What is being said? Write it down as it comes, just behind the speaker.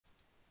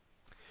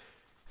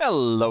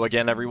Hello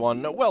again,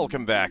 everyone.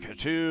 Welcome back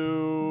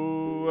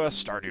to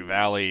Stardew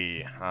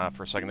Valley.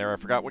 For a second there, I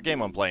forgot what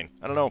game I'm playing.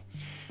 I don't know.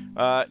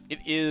 It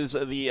is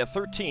the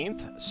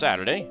 13th,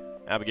 Saturday,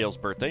 Abigail's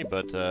birthday,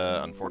 but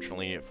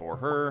unfortunately for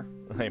her,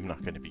 I'm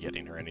not going to be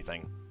getting her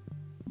anything.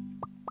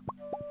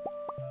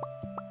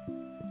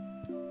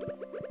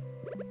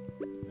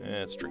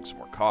 Let's drink some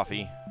more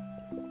coffee.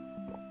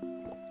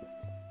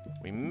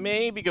 We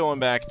may be going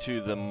back to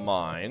the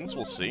mines.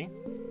 We'll see.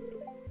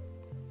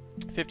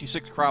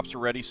 56 crops are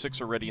ready,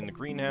 6 are ready in the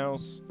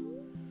greenhouse.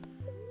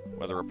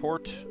 Weather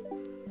report.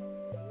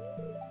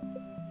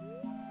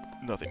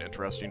 Nothing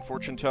interesting.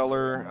 Fortune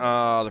teller.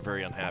 They're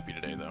very unhappy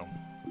today, though.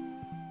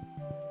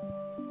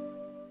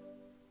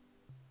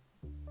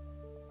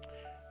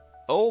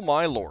 Oh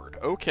my lord.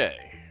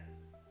 Okay.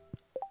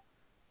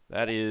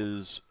 That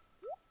is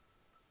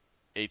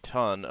a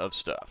ton of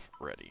stuff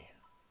ready.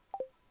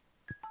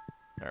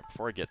 Alright,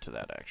 before I get to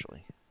that,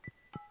 actually.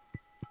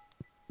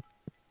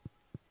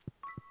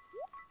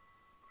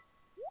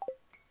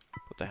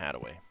 Put the hat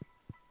away.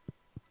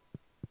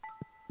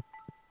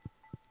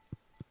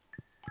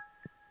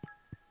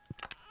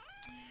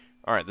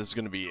 Alright, this is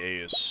going to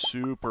be a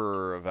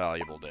super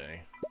valuable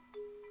day.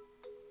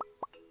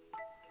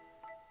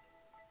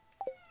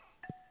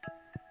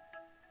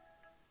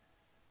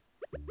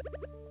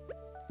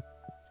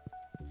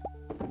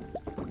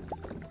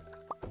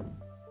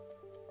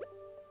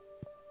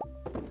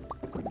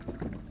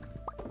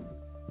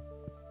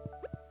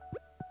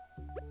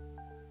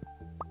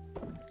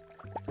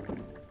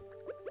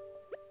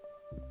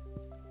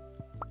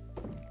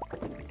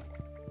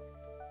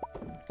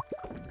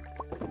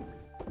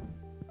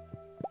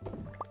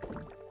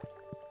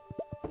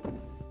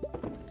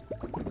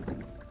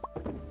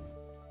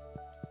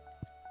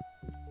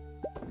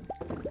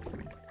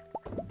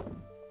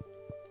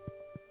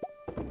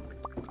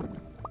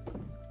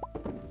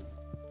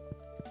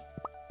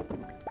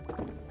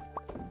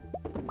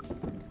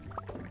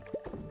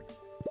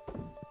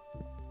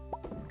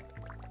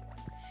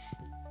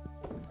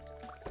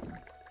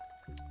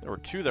 There were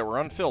 2 that were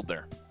unfilled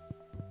there.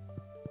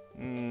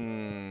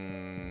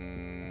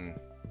 Wonder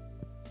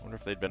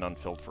if they'd been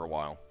unfilled for a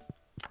while.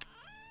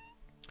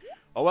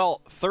 Oh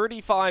well,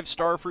 35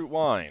 starfruit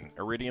wine.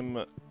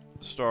 Iridium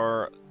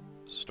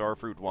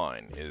starfruit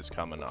wine is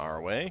coming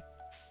our way.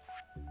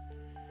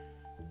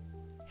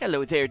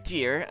 Hello there,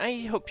 dear.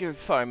 I hope your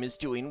farm is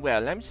doing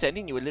well. I'm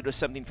sending you a little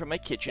something from my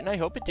kitchen. I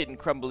hope it didn't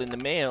crumble in the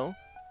mail.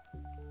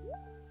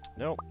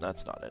 Nope,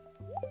 that's not it.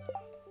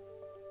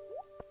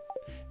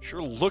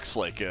 Sure looks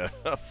like a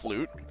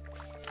flute.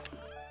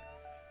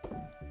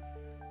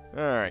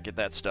 Alright, get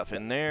that stuff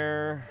in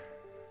there.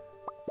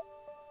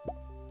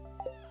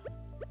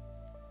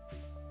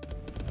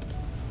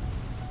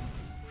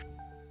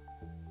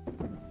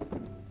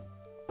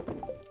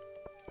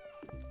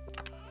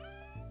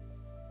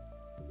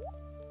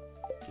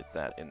 Get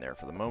that in there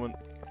for the moment.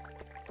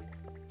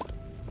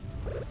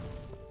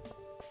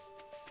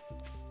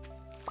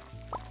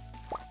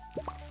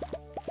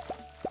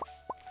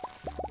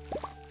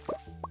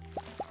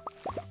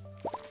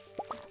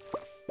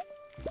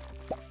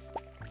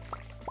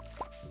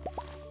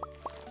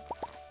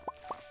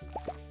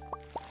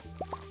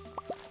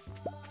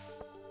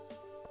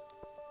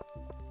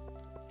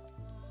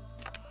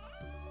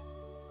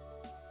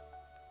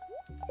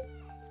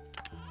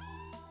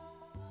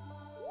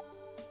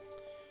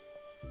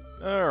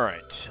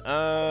 Alright,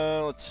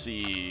 let's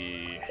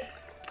see.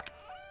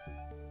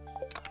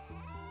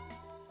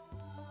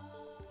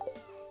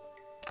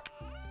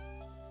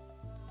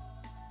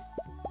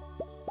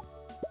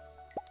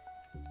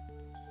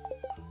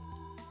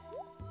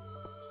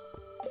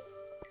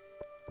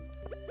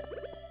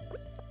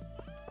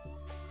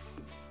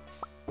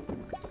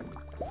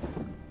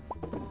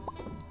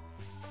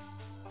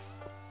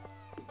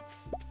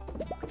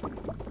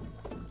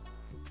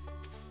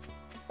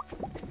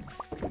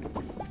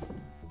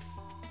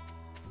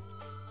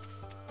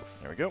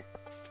 There we go.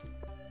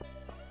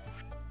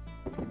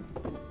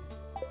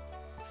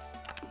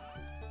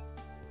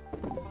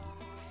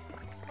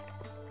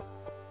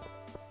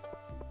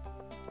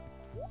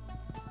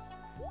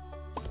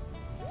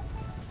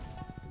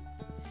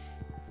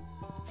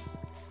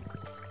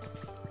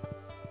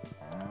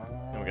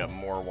 And we got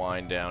more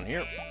wine down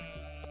here.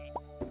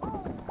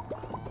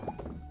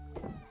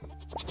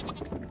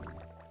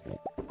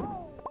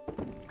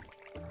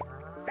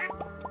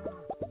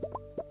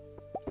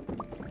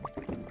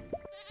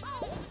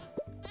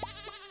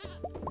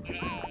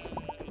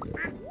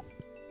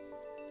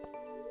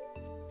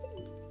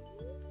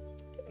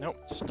 Nope,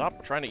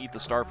 stop trying to eat the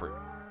starfruit.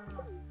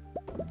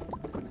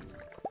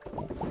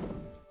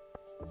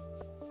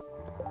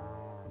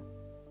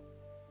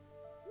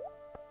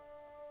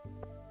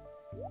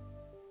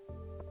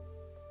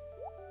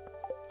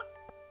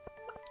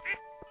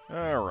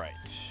 Alright.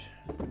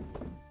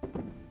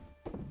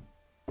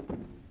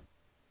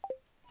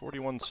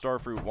 41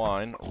 starfruit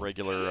wine,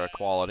 regular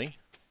quality.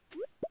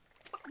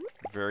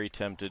 Very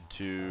tempted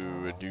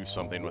to do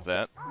something with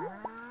that.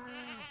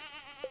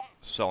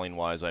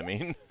 Selling-wise, I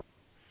mean.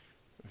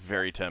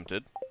 Very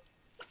tempted.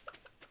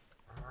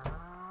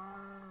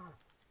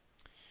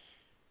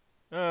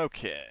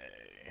 Okay.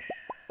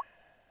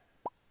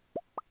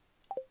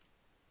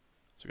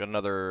 So we got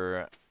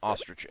another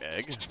ostrich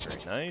egg.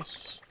 Very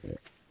nice.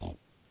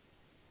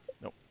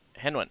 Nope.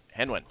 Hen one.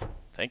 Hen one.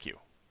 Thank you.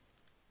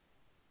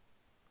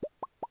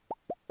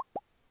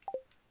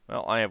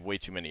 Well, I have way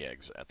too many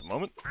eggs at the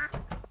moment.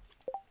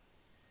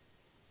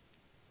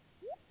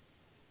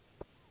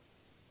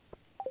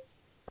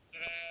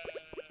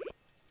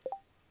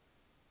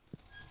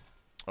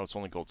 Oh, it's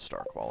only gold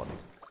star quality.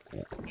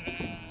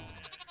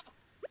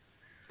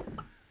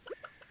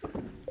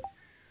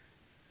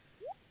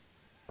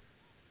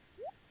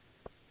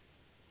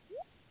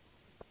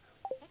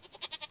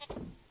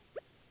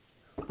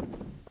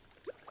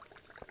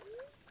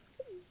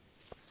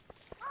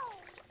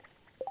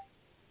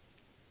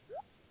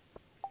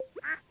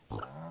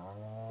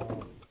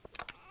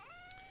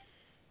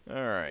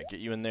 Alright, get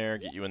you in there,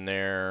 get you in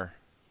there.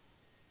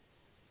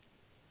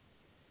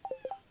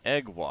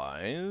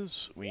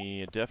 Egg-wise,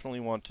 we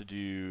definitely want to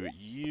do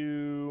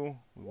you.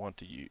 We want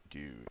to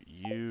do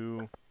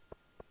you.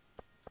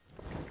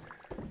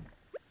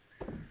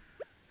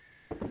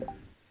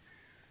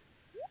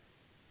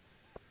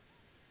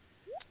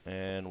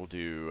 And we'll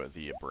do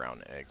the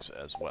brown eggs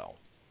as well.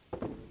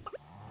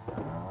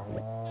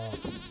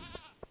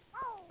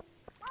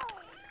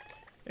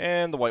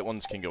 And the white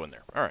ones can go in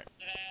there. Alright.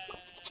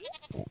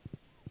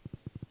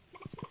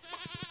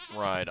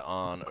 Ride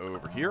on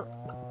over here.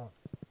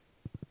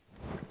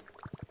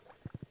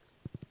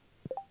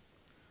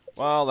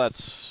 Well,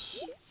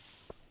 that's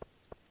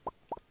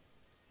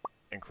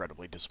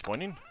incredibly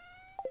disappointing.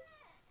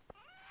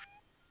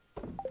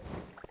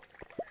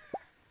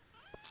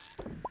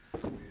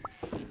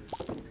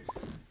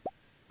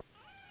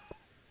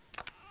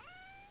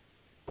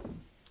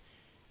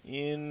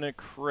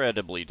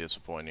 Incredibly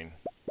disappointing.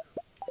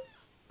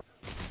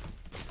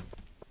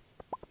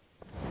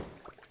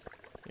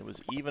 It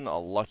was even a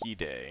lucky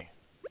day.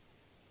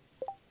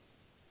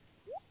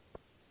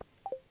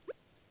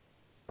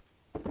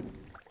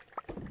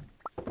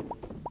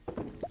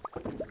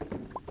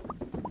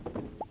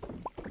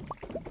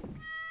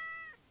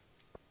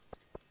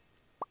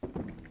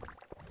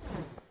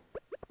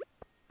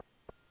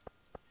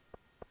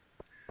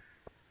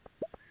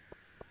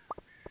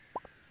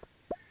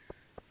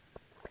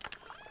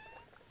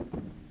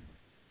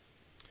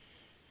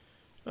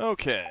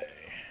 Okay.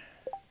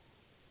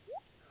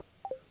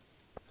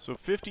 So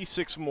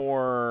 56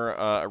 more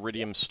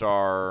iridium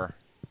star.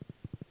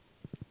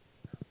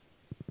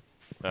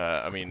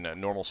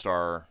 Normal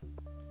star,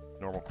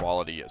 normal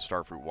quality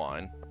starfruit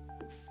wine.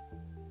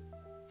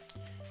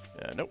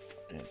 Nope,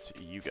 it's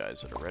you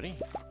guys that are ready.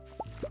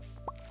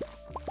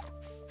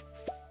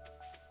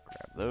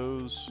 Grab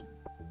those.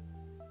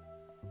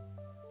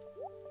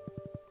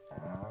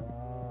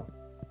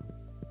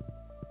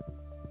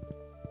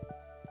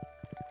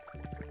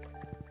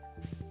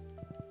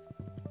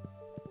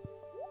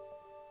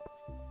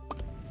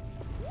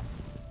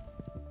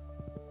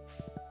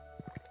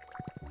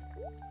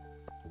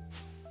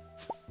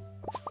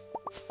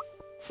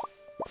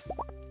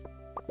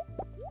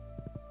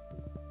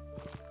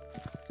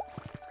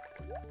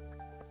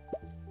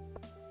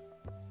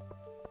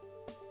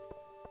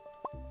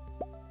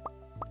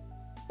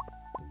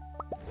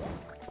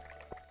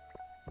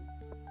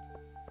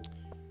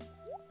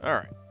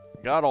 Alright,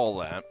 got all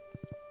that.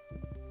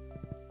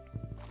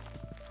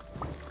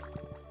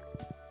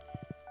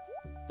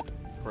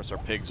 Of course, our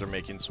pigs are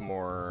making some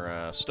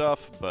more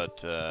stuff, but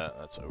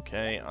that's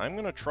okay. I'm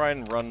going to try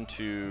and run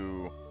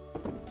to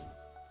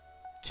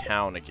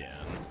town again.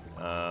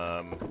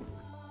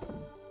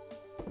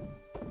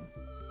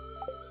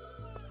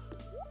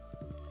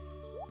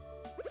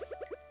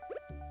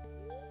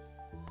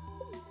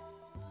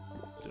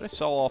 Did I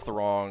sell off the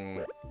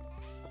wrong...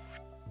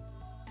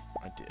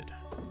 I did.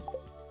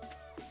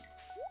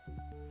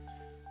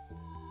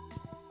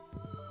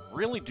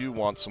 Really do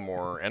want some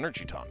more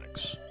energy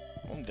tonics.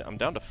 I'm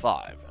down to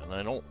 5, and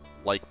I don't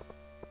like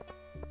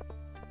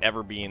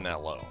ever being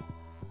that low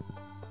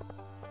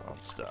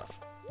on stuff.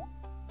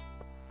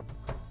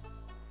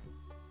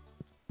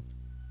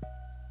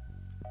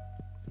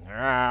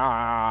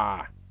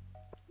 Ah!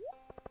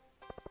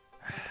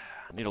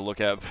 I need to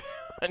look up.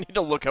 I need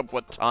to look up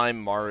what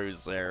time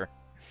Maru's there,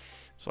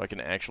 so I can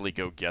actually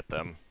go get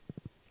them.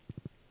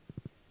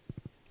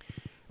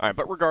 All right,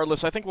 but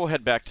regardless, I think we'll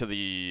head back to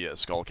the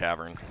Skull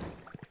Cavern.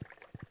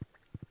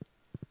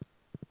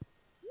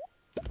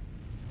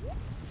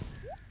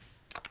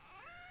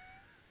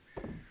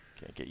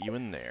 Okay, get you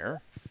in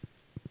there.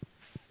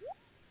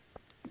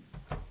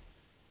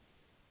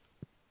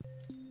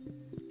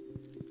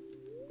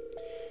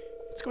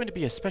 It's going to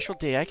be a special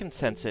day. I can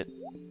sense it.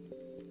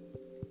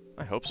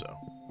 I hope so.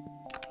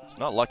 It's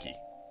not lucky.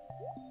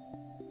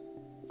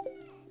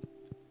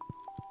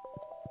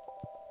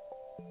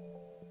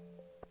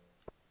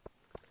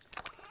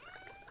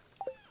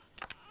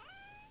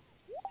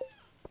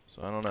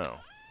 So I don't know.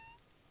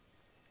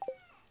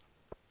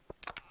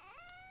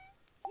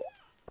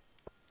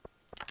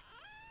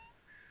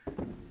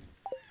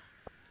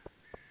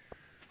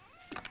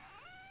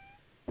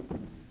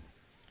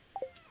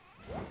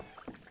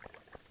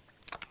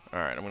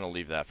 I'm going to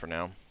leave that for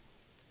now.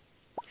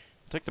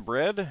 Take the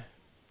bread.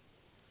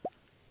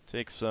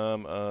 Take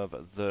some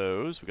of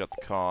those. We got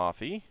the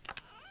coffee.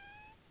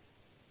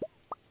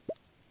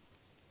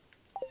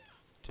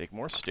 Take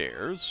more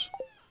stairs.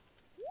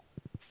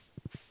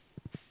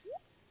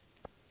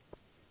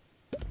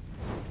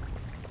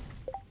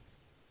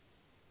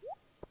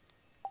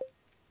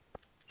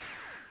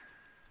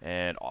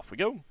 And off we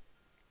go.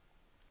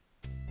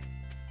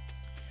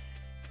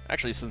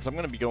 Actually, since I'm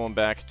going to be going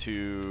back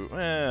to...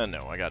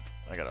 no, I got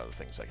other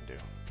things I can do.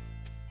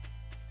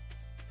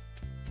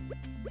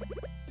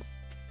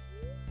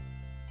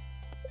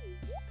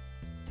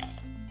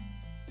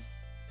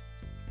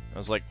 I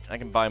was like, I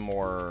can buy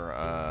more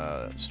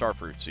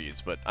starfruit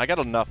seeds, but I got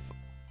enough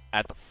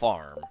at the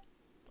farm,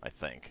 I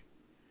think.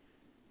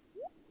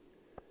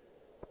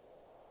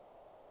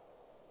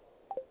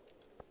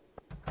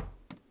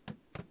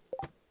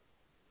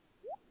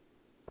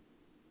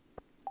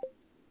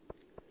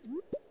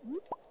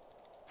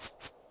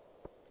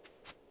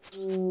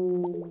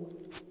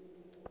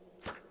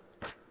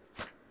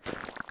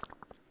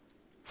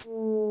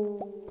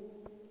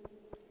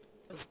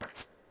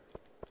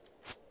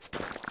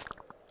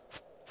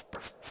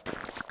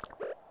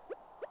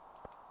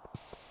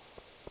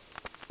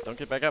 Don't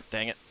get back up,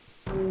 dang it.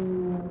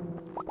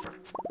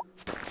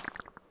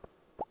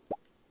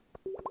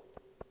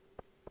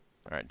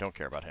 Alright, don't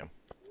care about him.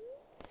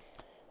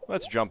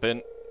 Let's jump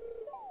in.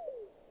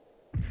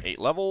 8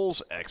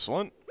 levels,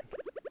 excellent.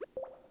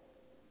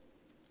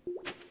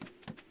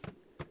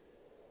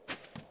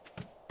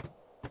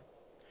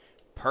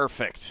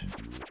 Perfect.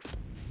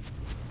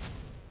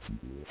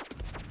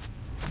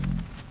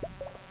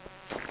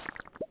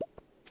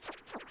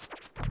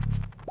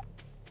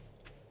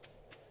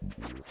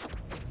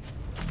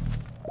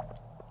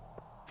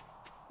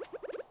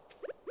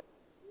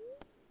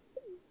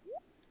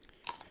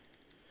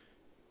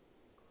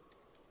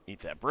 Eat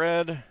that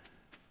bread.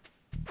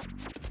 I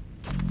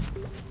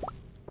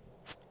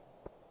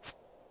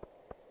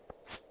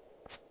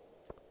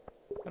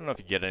don't know if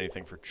you get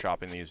anything for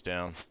chopping these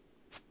down.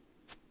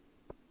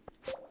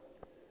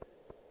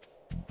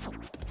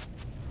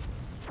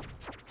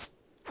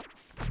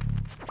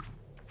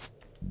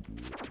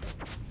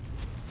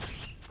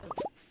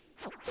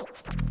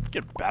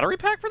 Get a battery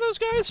pack for those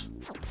guys?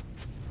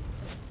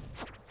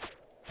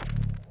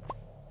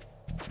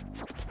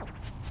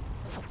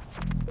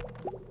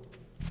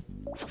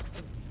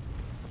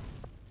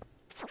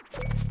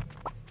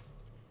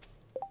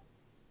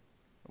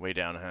 Way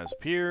down has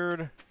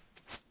appeared.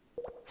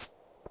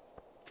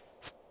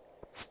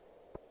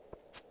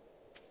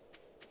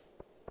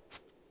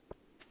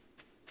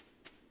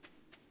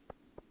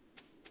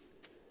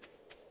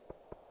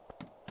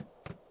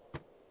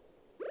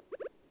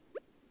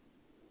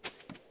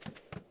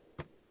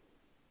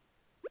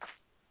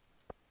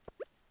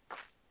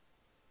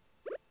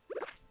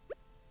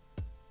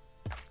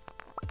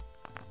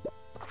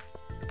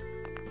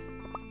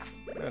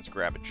 Let's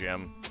grab a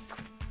gem.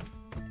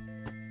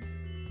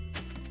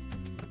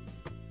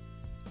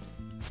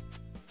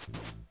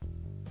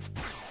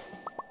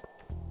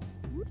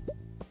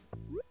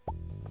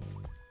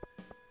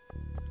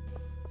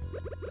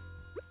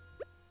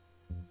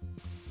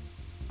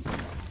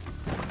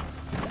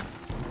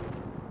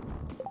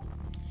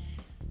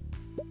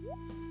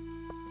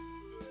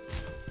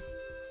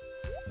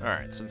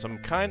 Alright, since I'm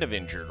kind of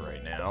injured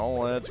right now,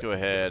 let's go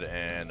ahead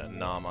and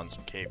nom on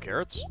some cave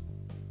carrots.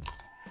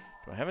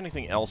 Do I have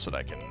anything else that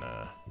I can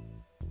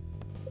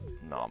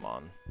nom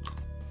on?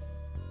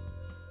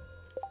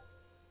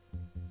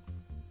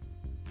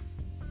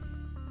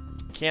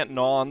 Can't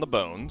gnaw on the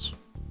bones.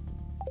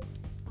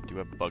 Do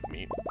have bug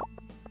meat.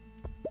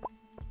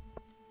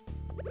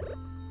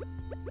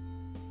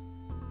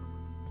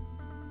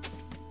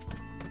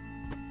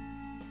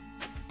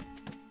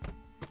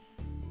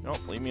 Nope,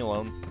 leave me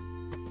alone.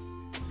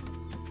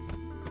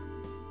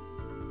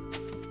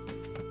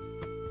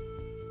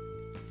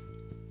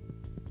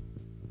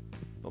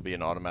 There'll be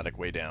an automatic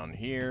way down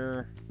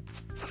here.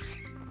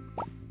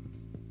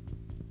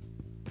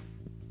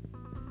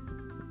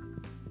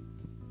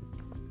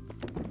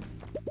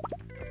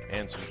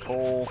 And some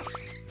coal.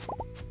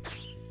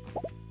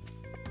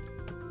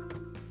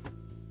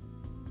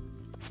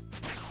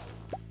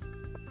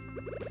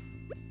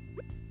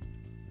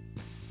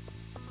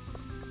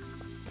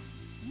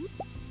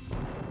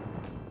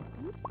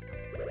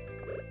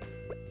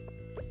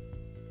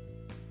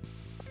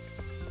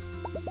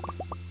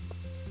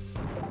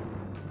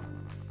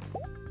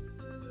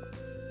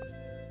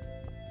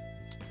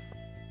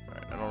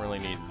 Alright, I don't really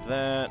need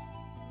that.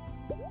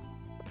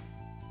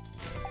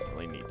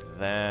 Really need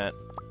that.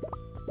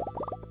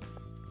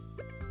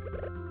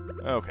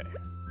 Okay,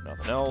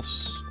 nothing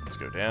else. Let's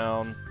go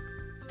down.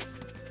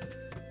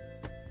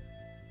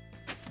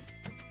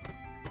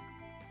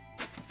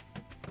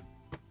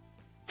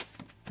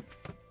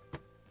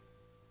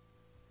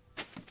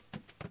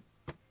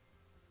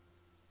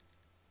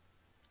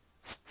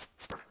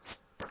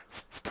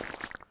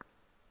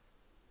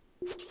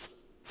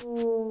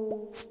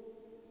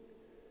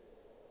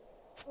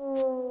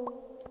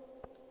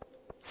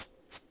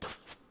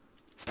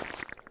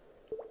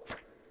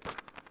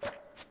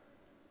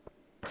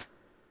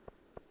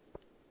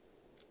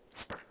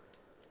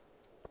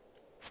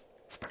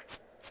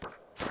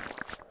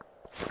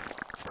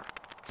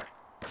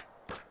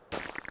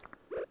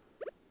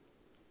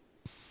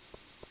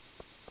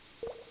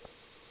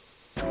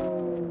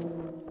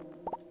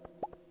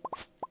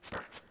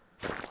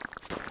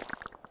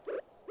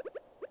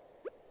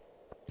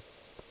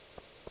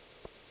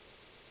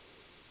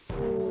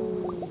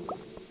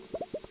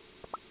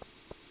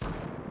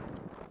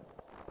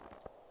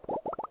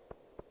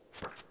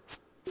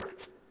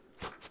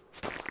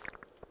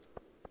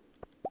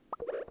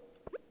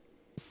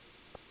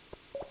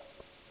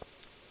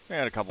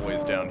 And a couple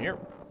ways down here.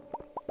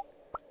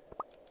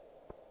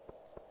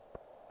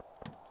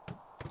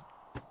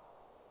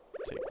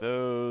 Take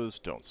those.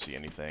 Don't see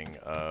anything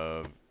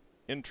of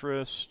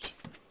interest.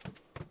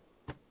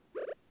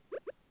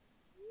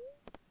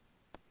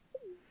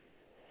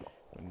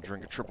 And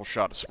drink a triple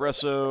shot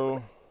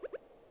espresso.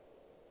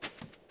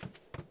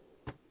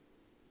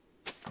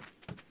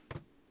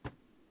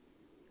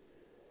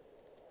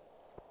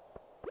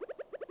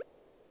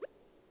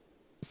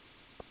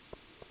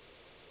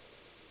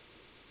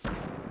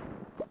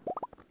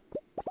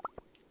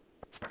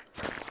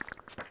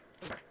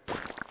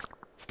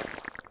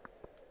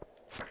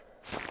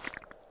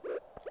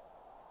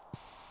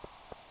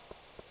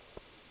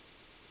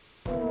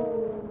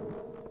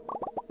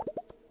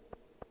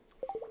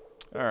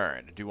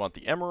 Alright, I do want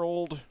the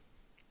emerald.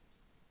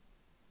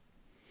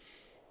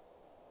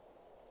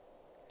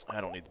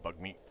 I don't need the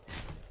bug meat.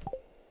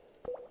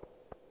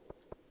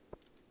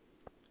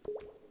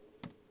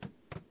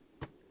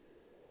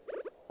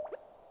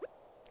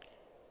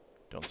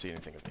 Don't see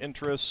anything of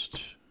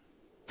interest.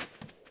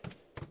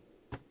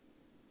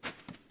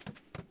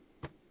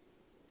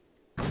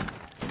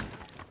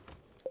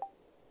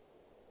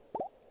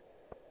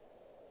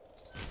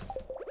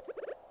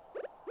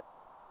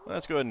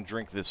 Let's go ahead and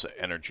drink this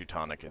energy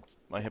tonic.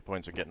 My hit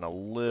points are getting a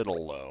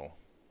little low.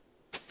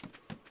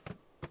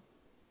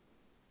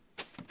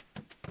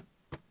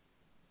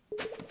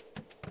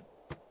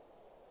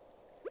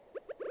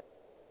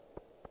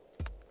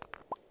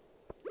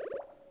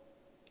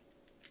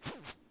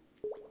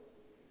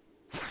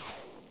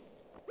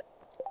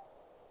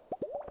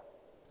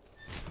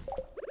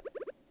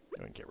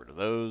 Go and get rid of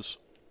those.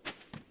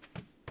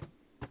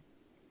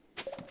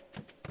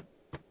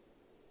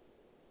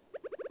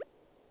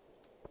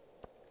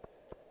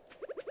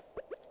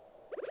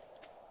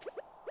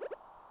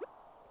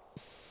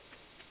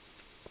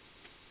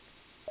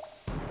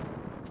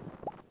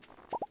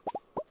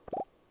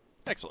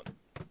 Excellent.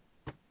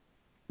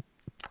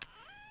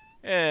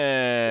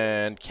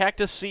 And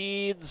cactus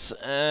seeds.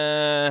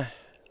 I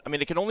mean,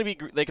 they can only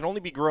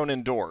be grown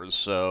indoors,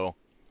 so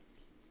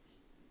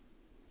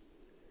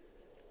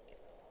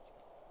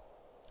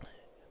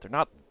they're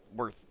not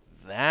worth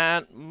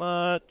that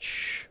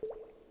much.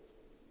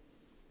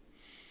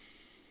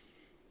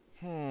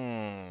 I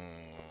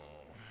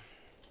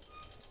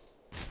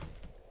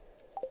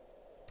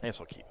guess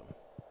I'll keep them.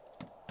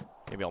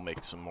 Maybe I'll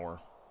make some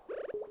more.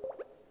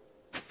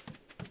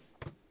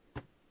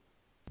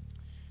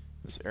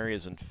 This area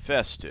is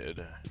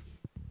infested,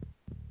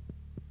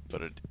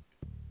 but it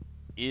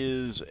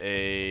is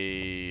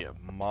a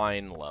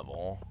mine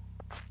level.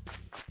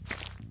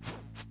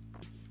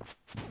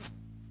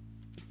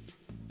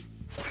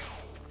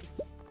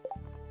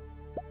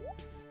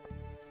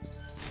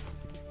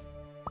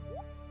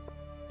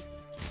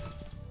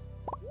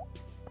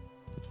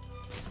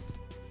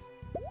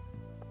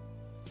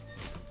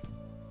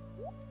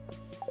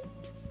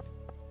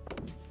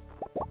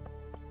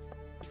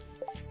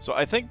 So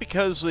I think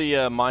because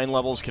the mine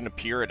levels can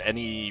appear at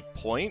any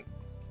point,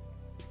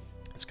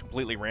 it's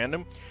completely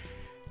random,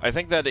 I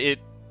think that it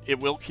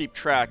will keep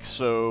track,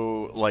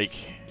 so, like,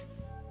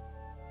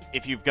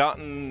 if you've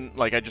gotten,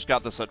 like, I just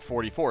got this at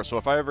 44, so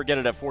if I ever get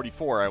it at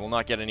 44, I will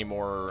not get any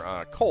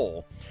more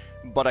coal,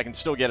 but I can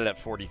still get it at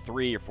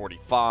 43 or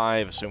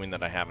 45, assuming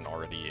that I haven't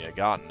already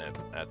gotten it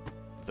at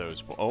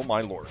those... Oh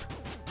my lord.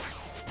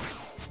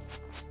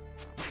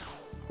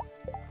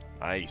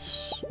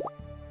 Nice.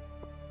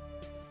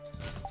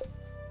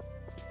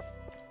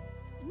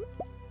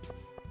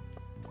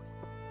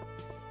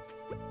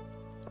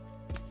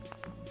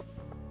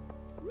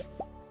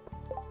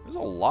 There's a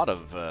lot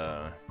of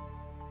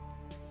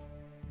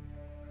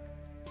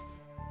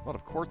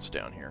quartz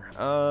down here.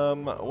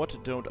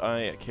 What don't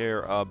I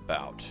care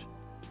about?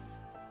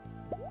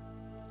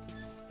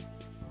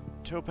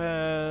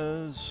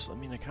 Topaz. I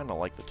mean, I kind of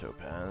like the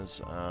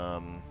topaz.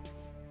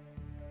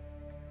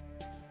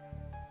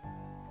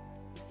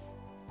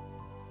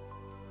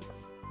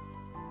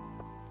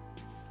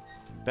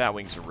 Bat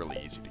wings are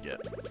really easy to get.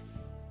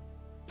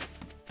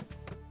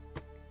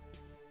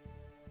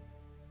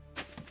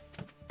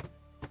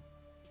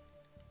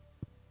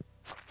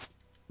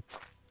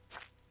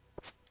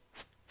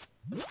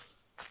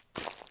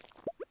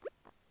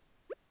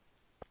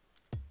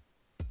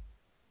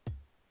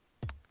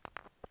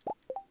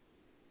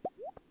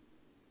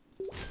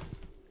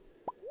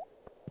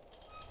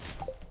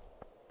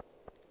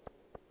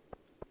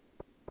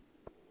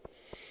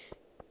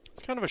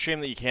 It's kind of a shame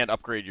that you can't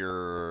upgrade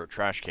your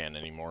trash can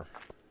anymore.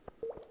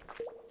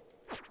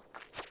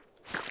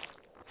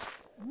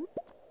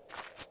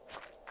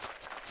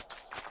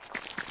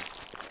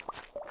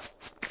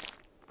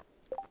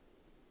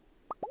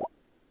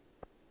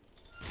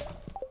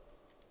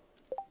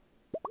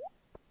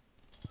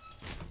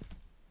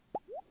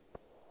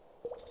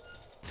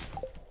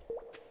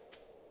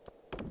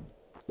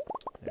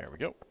 There we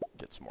go.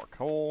 Get some more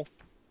coal.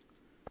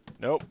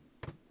 Nope.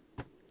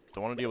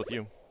 Don't want to deal with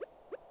you.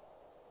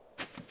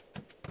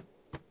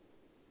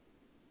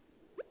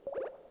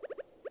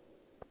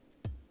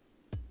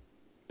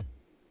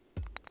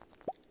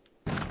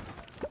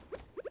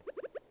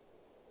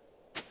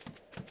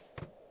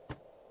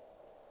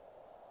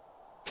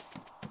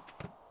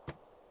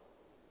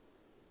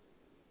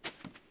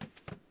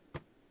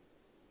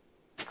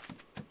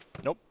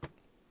 Nope.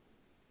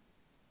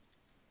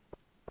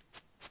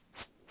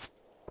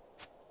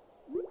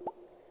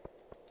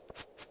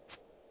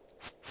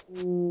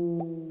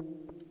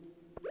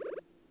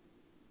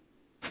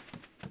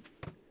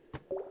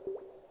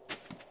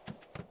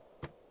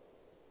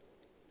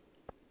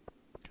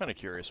 Kind of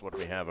curious what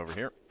we have over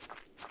here.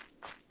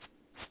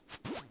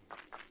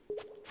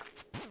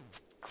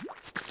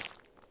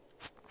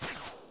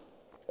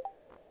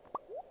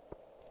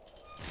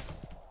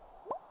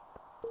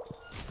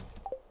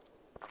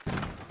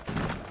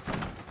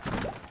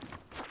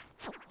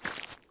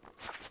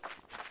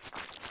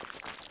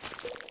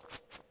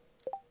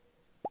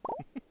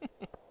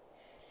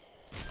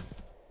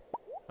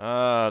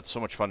 It's so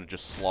much fun to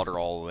just slaughter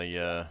all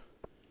those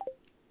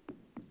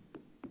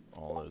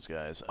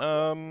guys.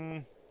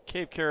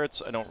 Cave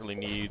carrots, I don't really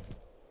need.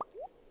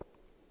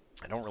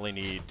 I don't really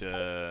need,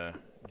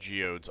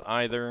 geodes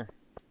either.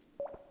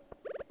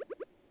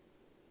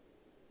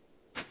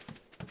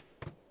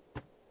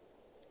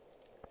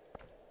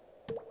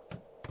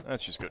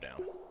 Let's just go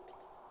down.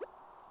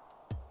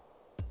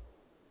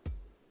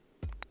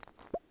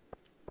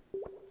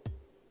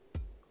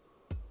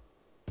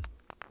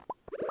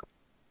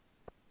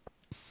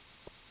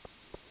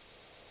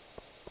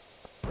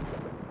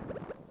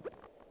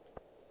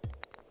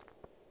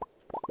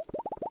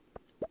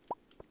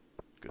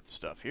 Good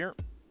stuff here.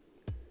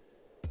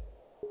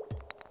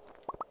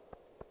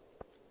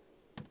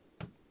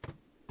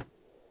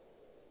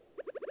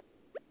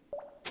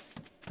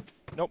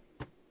 Nope.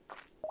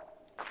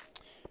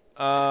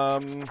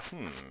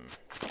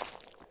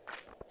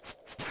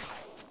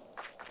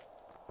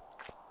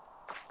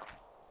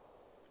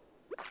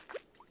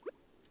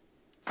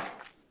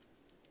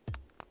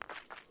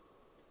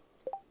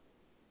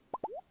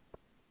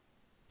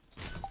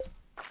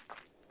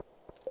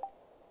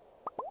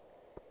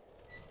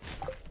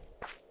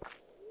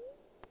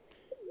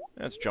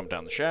 Let's jump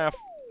down the shaft.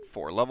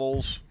 4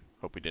 levels.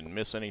 Hope we didn't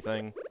miss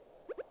anything.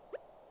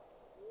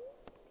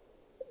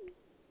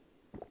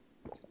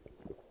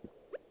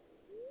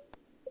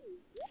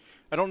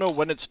 I don't know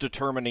when it's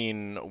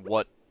determining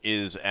what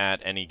is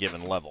at any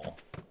given level.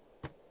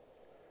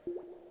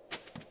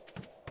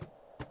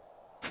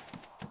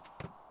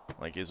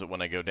 Like, is it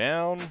when I go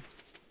down?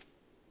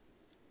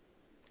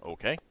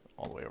 Okay,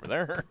 all the way over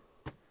there.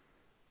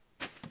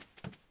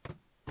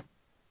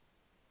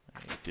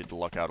 I did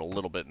luck out a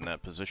little bit in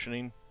that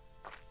positioning.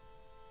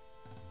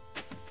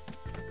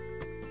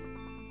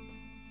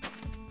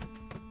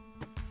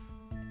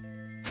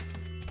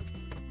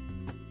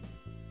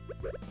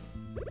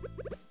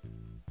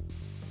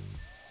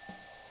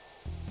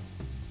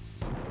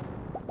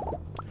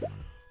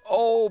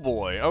 Oh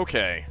boy,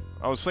 okay.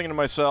 I was thinking to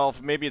myself,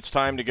 maybe it's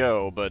time to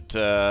go, but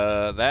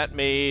that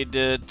made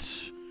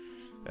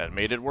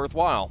it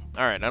worthwhile.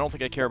 Alright, I don't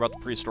think I care about the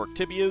prehistoric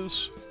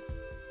tibias.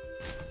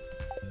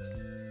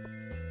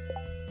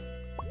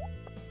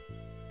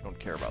 Don't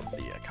care about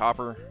the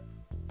copper.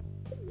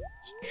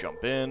 Let's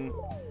jump in.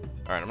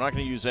 Alright, I'm not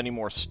going to use any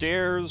more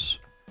stairs.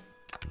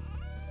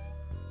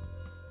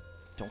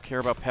 Don't care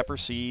about pepper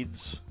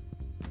seeds.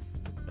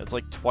 That's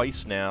like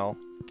twice now.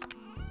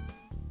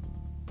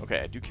 Okay,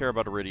 I do care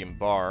about iridium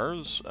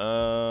bars.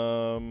 Better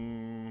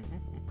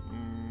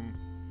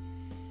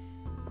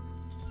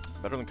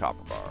than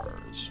copper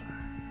bars.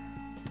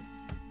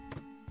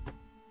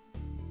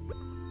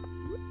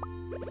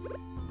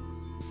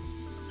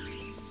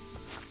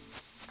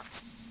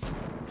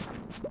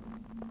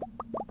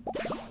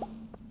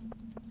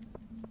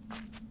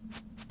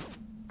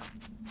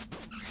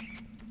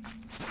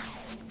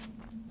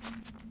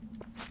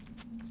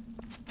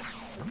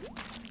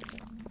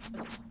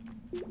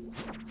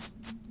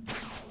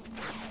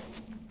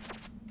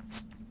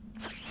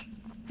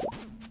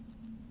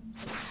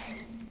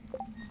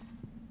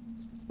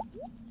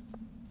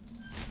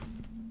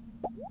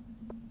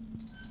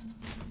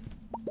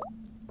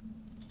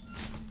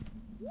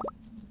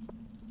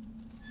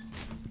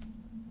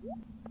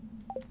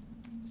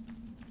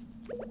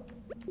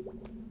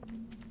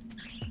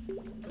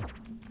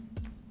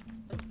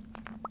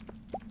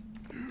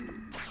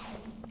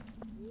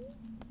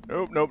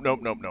 Nope, nope, nope,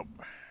 nope, nope.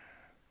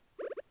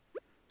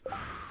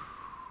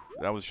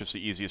 That was just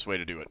the easiest way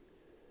to do it.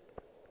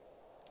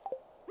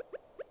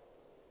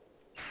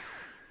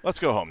 Let's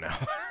go home now.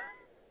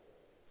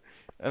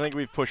 I think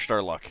we've pushed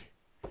our luck.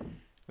 I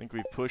think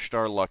we've pushed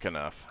our luck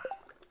enough.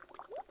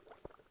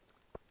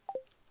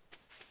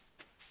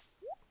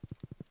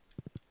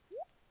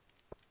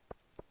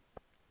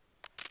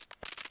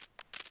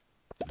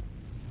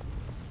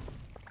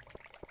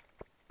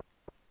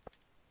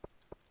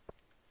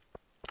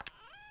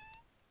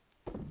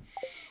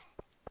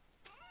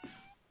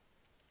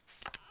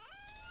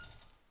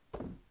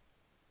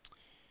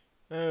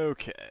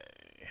 Okay,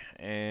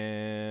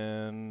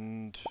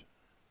 and...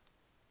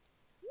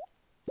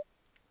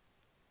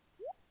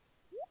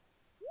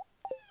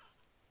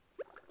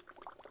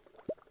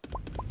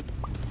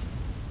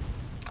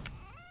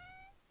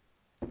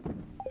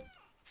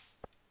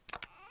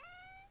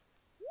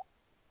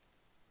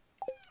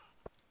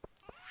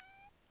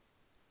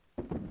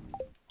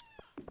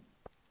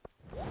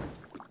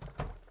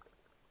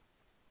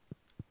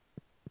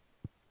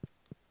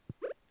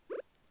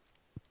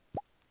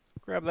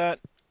 Grab that.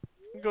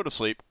 And go to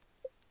sleep.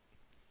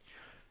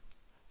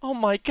 Oh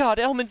my god,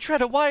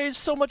 Elmandretta, why is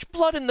so much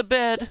blood in the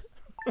bed?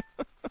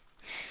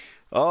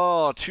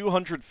 Oh,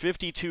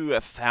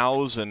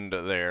 252,000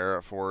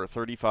 there for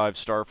 35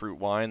 starfruit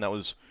wine. That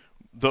was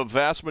the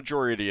vast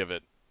majority of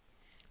it.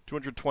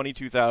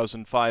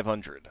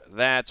 222,500.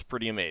 That's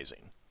pretty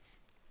amazing.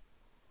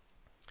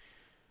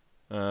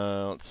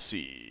 Let's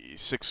see.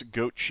 6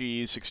 goat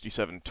cheese,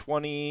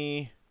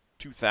 67.20.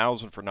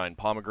 2,000 for 9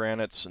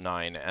 pomegranates.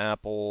 9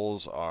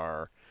 apples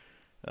are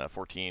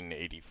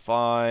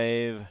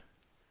 14.85.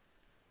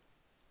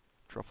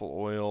 Truffle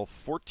oil,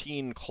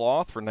 14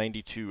 cloth for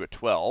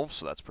 92.12,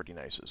 so that's pretty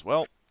nice as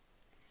well.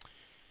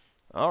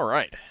 All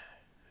right.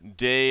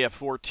 Day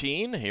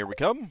 14, here we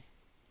come.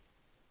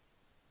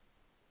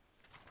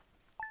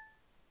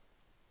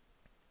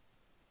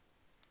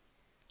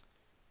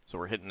 So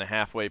we're hitting the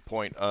halfway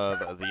point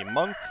of the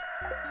month.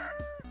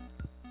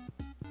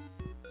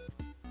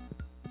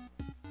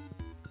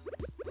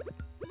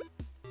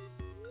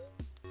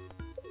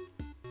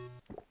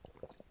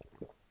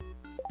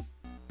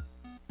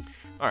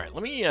 Alright,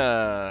 let me,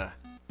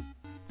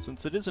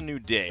 since it is a new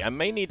day, I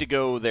may need to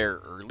go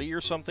there early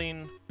or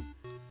something.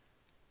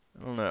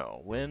 I don't know.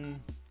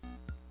 When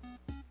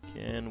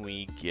can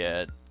we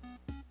get...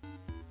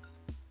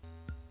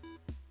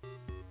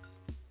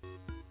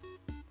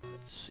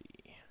 Let's see.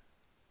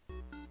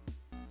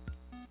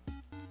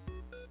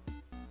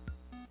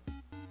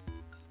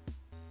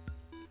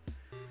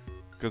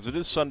 Because it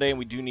is Sunday and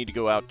we do need to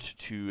go out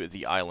to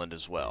the island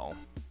as well.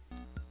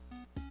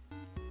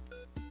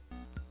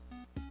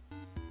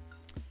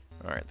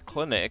 Alright, the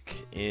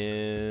clinic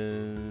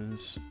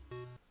is...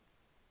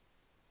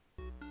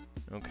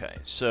 Okay,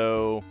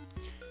 so...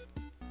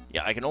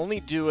 Yeah, I can only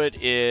do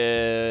it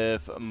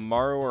if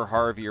Maru or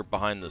Harvey are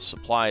behind the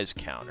supplies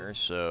counter.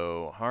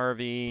 So,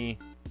 Harvey...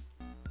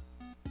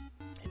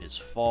 It is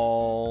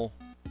fall.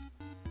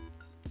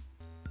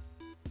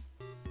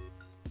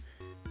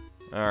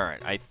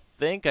 Alright, I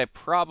think I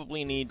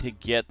probably need to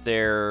get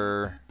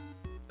there...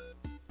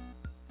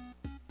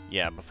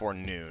 Yeah, before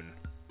noon.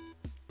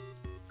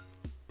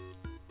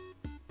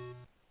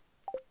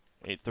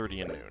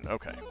 8:30 and noon.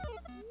 Okay.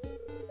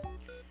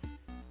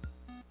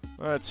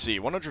 Let's see.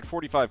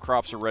 145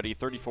 crops are ready.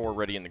 34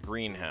 ready in the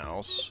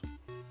greenhouse.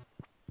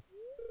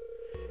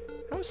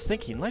 I was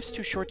thinking, life's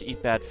too short to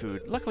eat bad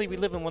food. Luckily, we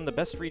live in one of the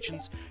best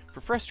regions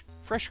for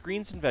fresh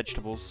greens and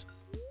vegetables.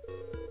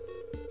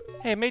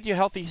 Hey, I made you a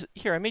healthy...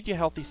 Here, I made you a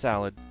healthy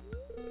salad.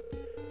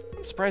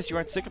 I'm surprised you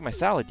aren't sick of my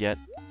salad yet.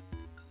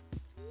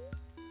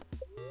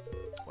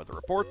 Weather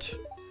report.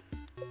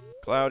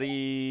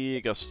 Cloudy,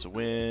 gusts of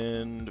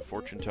wind,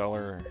 fortune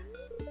teller.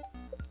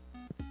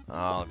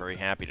 Oh, I'm very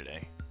happy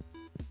today.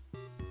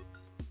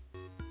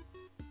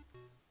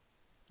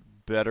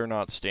 Better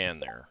not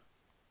stand there.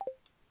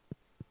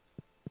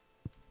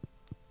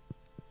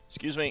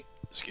 Excuse me,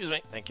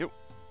 thank you.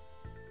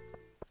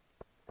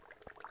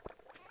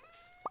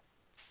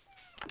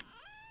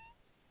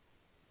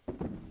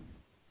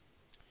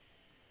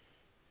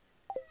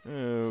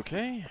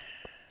 Okay.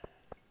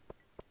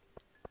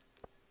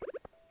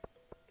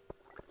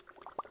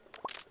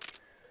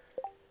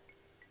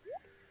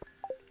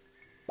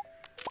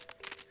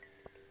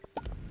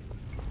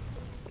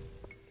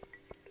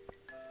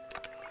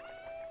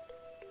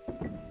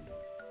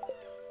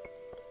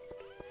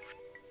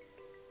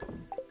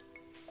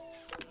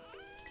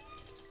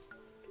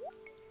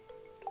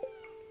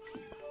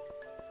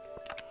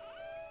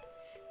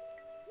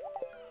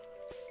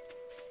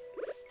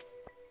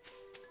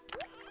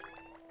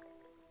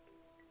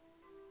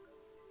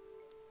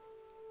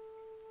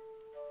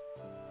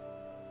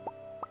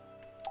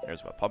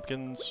 There's my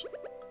pumpkins.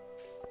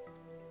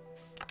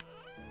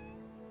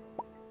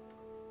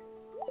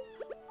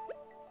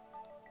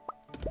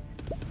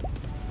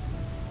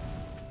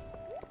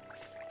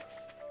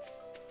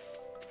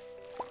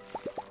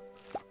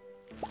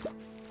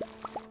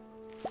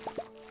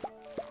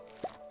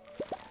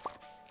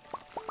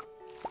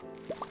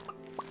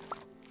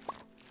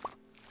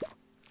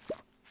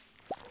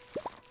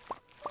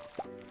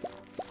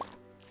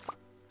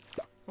 I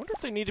wonder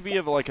if they need to be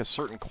of like a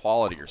certain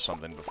quality or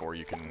something before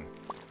you can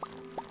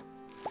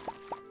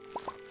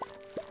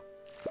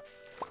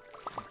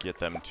get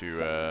them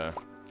to,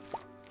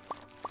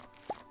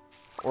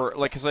 or,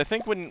 like, because I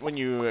think when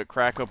you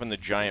crack open the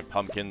giant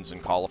pumpkins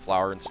and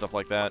cauliflower and stuff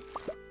like that,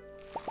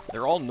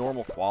 they're all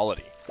normal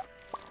quality.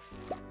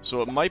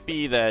 So it might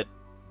be that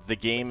the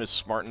game is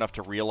smart enough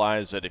to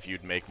realize that if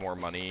you'd make more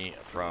money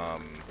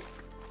from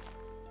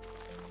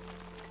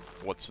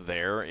what's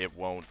there, it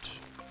won't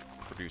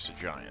produce a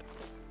giant.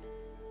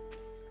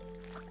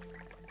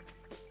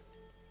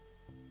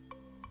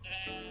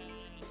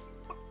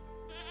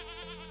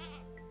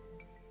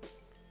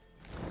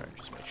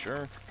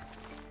 Sure.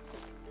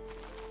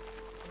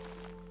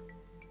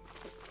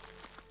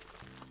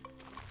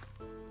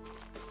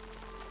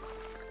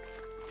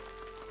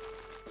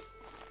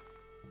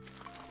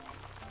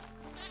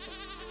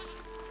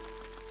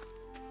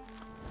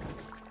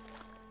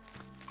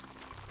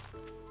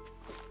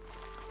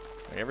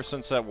 I Ever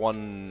since that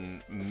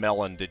one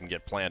melon didn't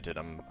get planted,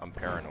 I'm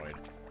paranoid.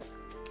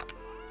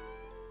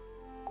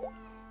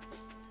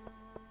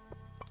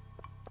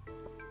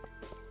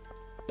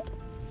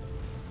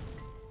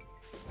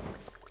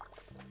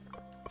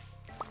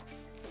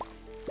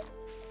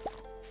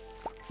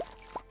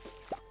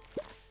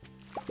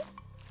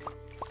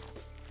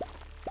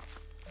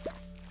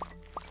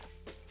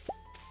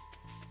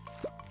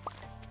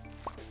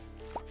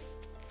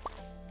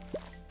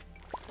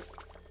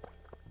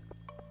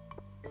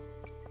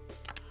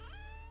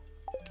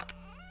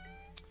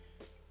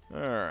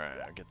 Alright,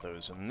 I'll get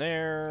those in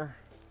there.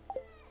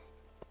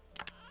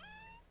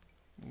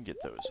 Get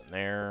those in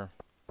there.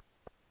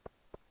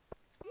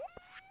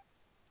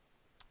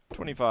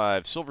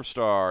 25 silver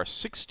star,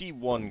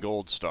 61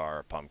 gold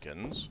star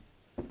pumpkins.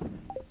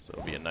 So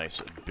it'll be a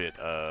nice bit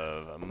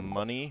of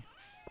money.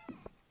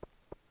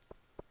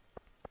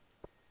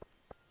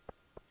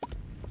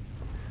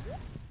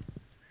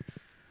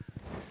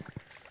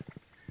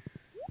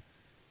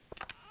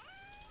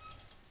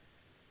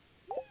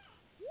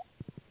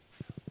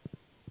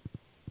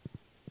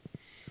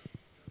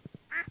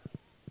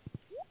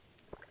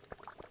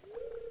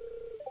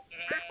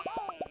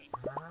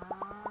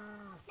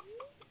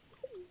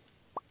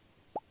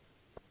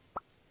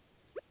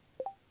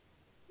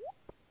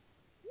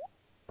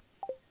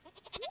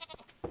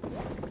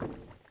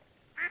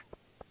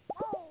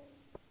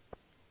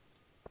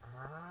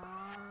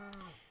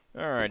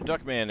 Alright,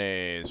 duck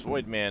mayonnaise,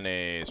 void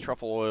mayonnaise,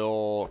 truffle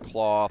oil,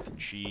 cloth,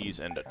 cheese,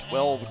 and a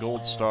 12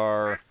 gold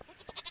star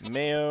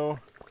mayo.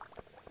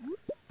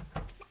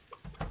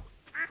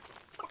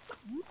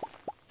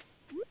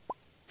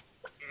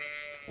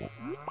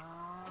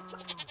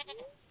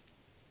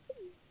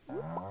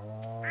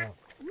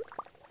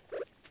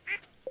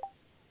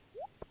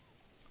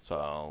 It's a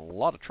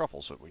lot of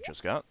truffles that we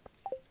just got.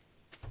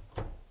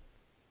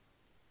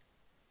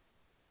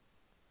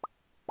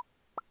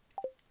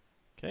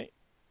 Okay,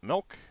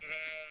 milk.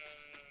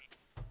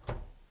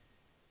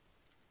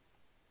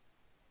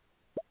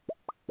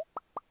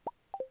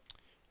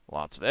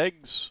 Lots of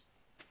eggs.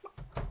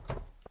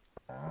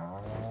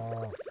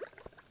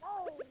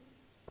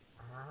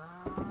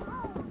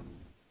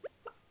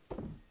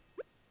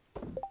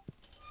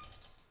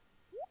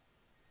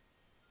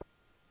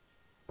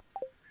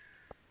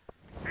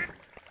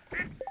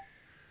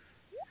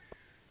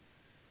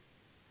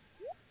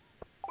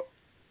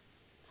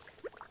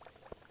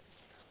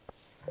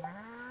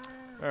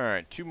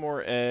 Alright, 2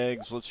 more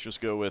eggs. Let's just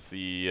go with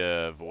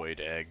the void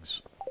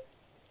eggs.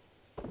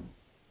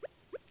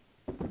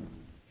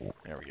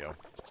 There we go.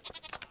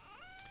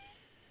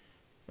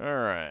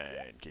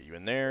 Alright, get you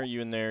in there,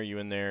 you in there, you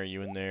in there,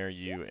 you in there,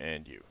 you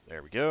and you.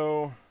 There we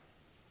go.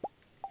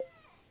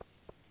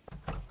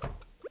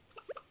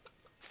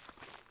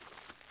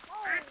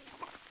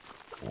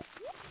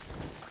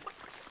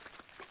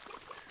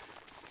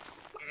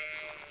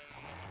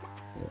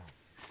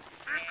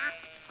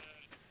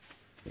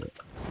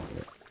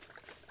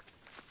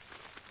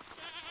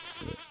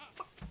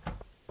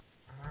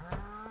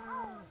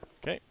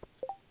 Okay.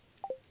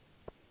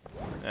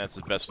 That's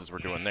as best as we're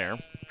doing there.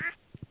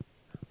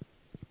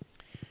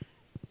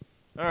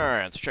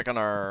 Alright, let's check on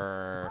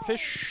our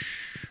fish.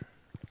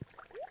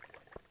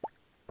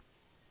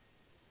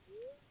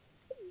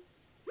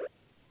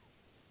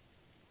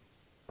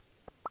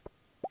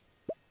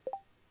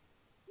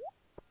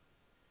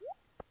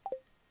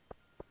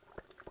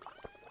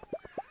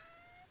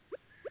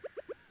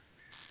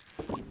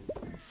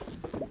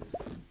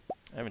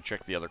 I haven't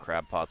checked the other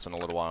crab pots in a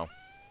little while.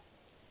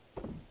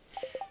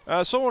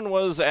 Someone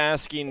was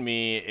asking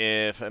me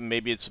if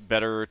maybe it's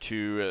better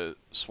to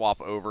swap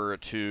over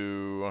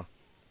to,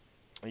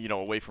 you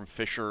know, away from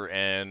Fisher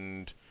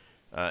and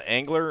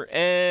Angler,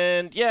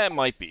 and yeah, it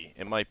might be.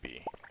 It might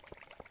be.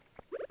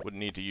 Wouldn't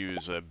need to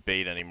use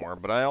bait anymore,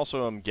 but I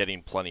also am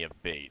getting plenty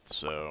of bait,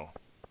 so...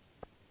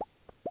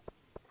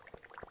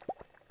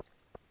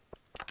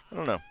 I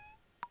don't know.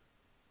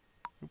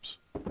 Oops.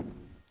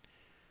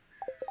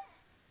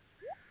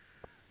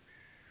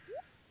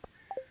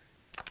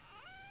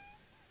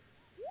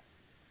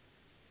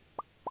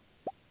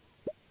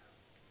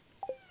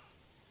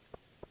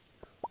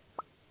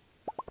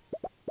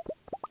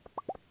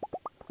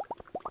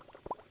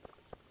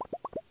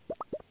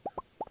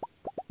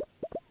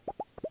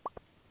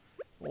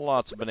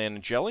 Lots of banana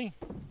jelly.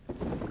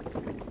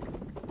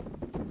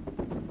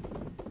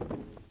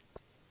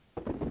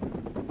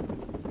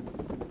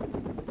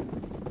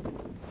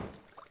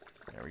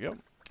 There we go.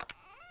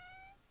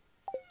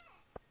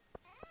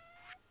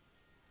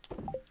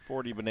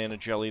 40 banana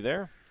jelly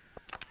there.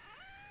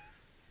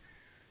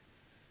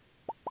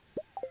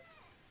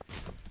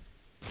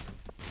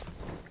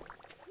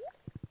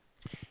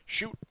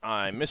 Shoot,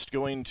 I missed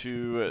going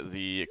to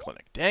the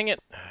clinic. Dang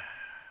it.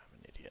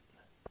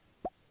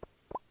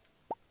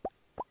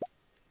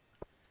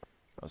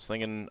 I was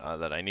thinking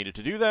that I needed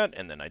to do that,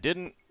 and then I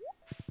didn't.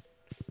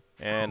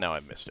 And now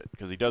I missed it,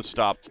 because he does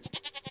stop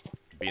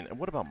being...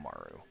 What about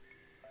Maru?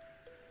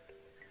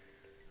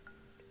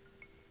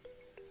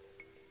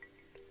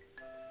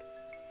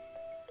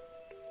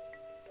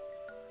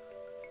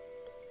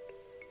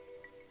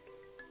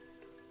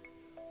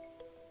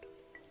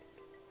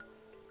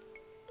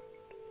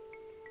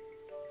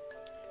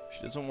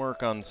 She doesn't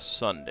work on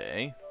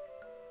Sunday.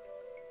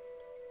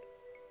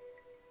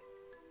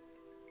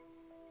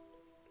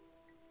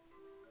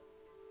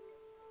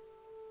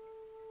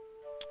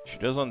 She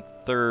does on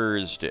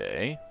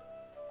Thursday.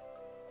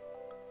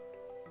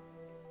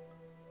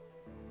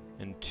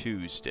 And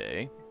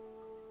Tuesday.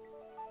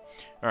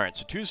 Alright,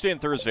 so Tuesday and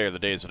Thursday are the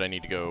days that I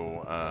need to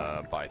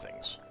go buy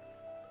things.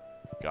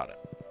 Got it.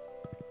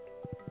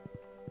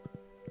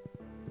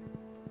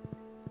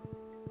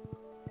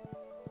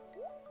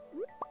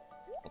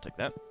 I'll take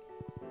that.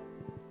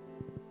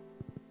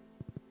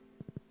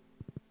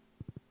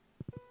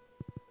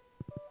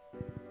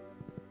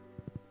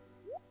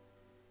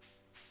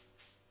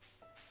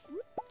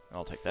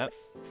 I'll take that.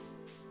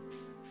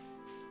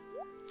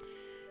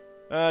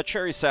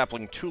 Cherry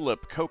sapling,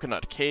 tulip,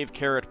 coconut, cave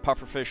carrot,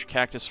 pufferfish,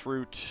 cactus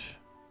fruit,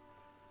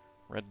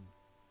 red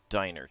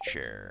diner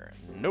chair.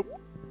 Nope.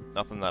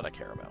 Nothing that I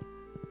care about.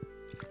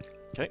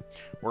 Okay.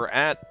 We're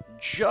at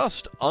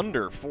just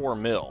under 4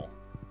 mil.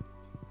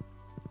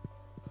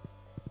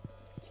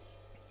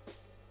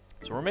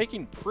 So we're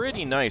making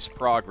pretty nice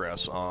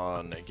progress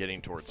on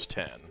getting towards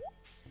 10.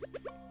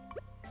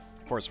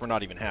 Of course, we're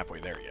not even halfway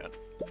there yet.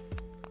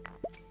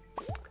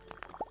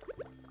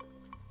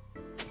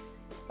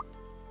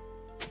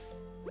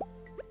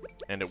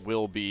 And it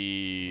will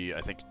be,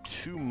 I think,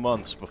 2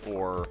 months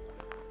before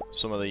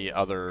some of the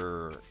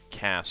other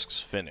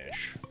casks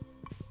finish.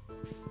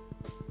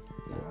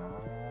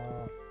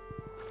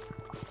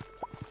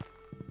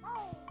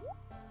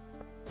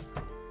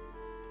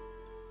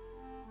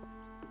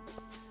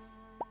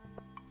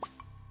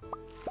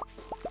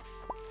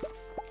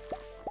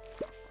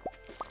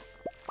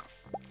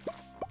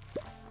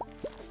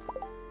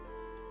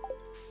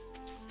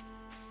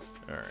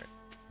 Alright.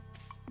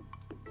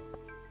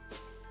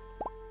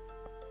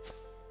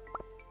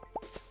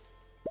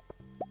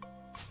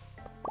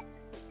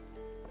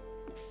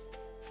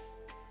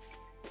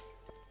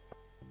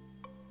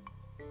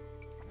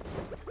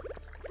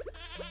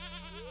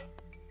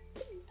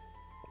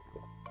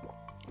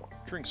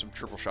 Drink some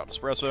triple shot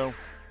espresso.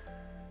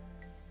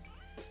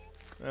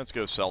 Let's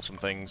go sell some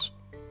things.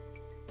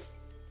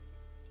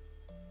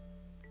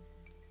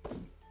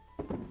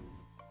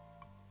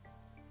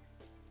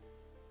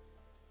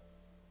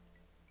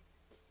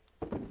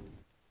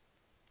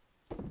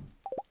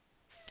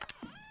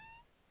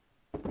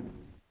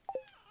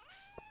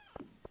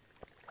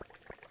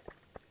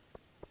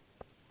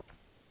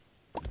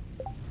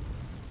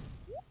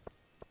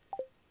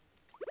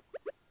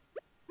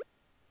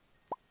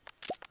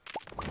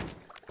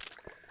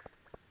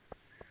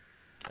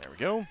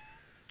 Go.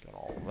 Got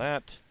all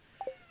that.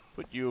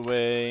 Put you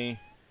away. I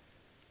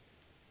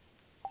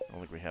don't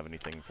think we have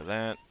anything for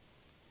that.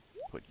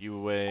 Put you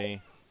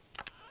away.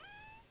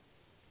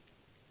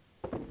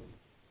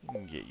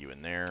 Get you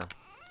in there.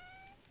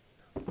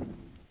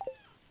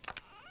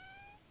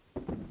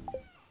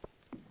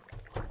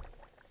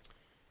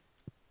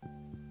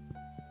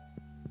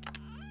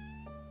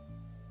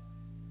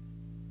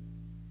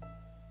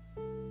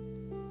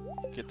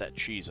 Get that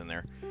cheese in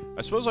there.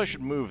 I suppose I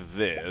should move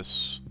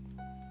this.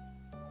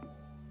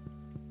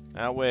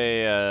 That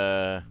way,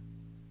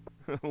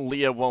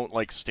 Leah won't,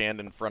 like, stand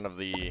in front of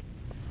the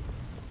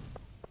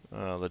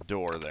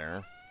door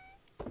there.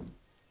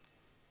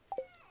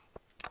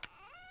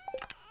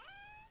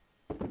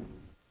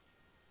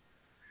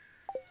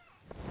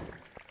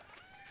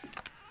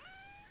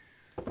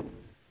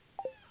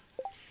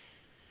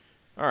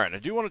 Alright, I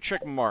do want to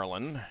check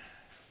Marlin.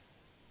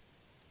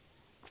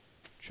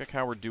 Check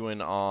how we're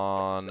doing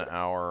on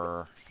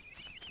our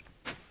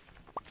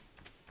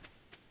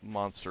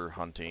monster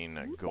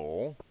hunting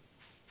goal.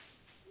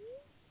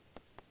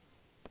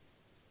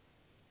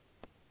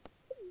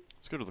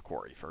 Let's go to the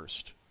quarry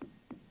first.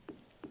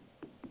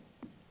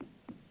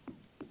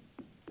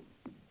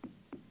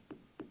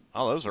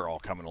 Oh, those are all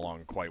coming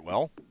along quite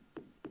well.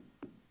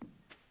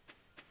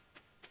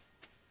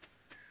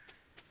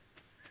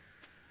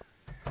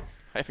 I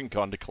haven't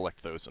gone to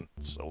collect those in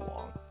so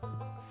long.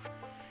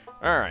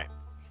 Alright.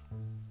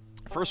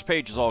 First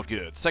page is all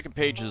good. Second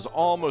page is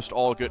almost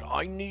all good.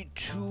 I need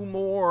 2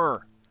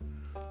 more.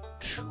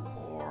 2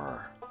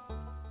 more.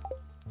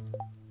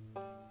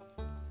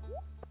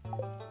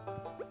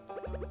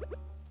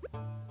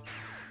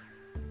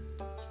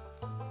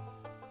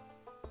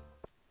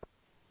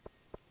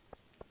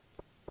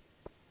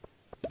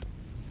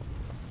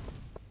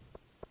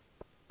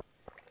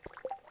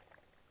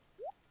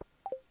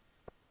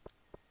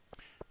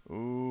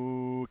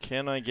 Ooh,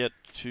 can I get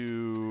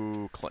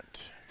to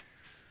Clint?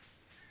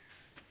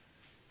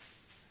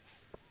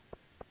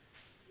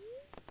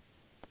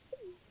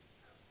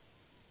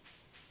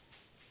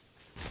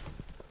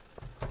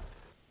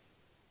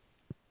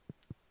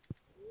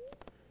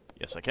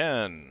 Yes, I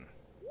can.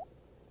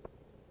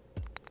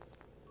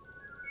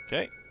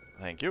 Okay,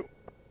 thank you.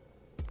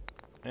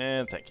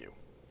 And thank you.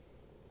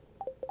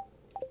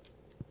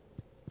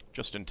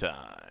 Just in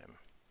time.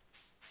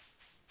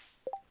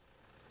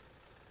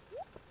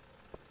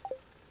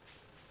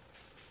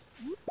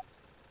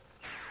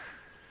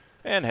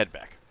 And head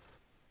back.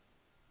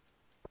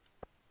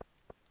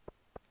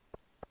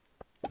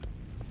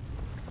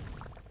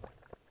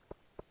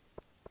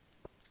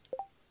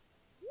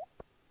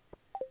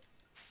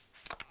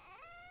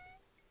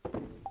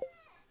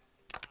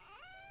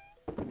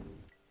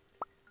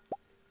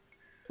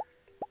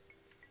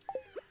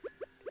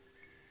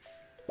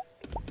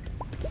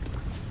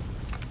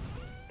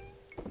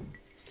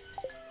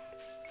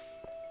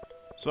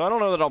 So I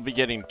don't know that I'll be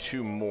getting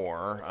 2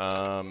 more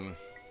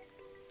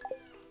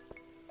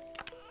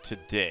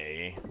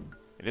today.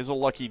 It is a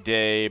lucky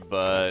day,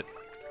 but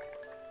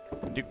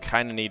I do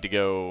kind of need to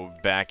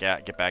get back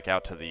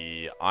out to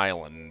the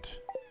island.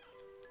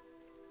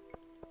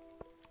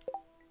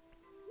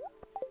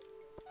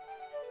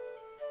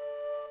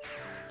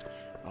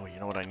 Oh, you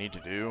know what I need to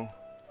do?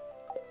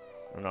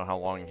 I don't know how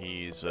long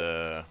he's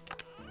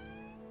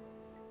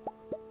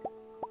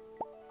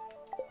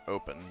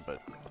open,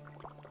 but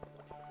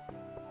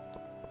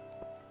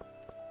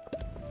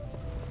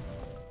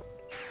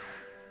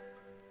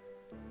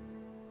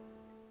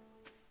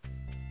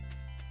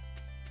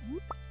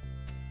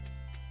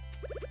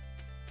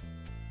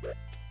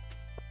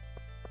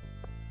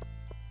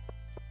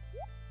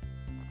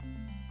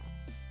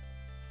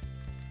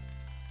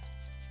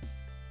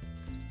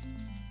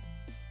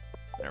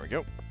there we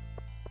go.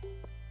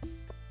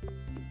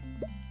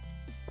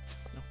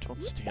 No,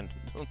 don't stand.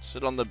 Don't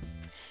sit on the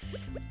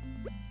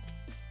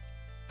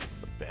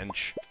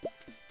bench.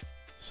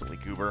 Silly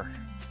goober.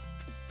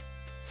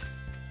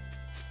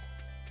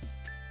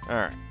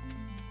 Alright.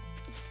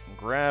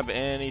 Grab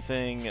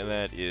anything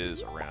that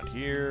is around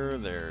here.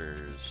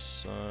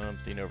 There's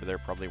something over there,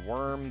 probably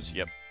worms.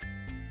 Yep.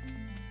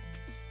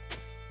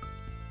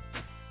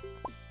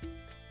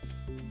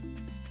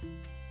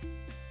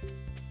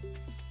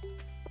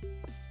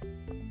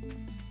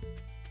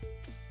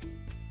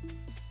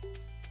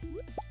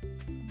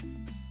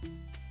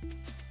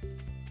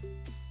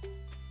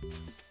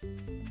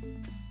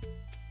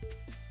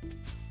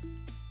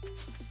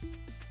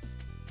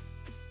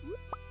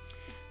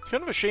 It's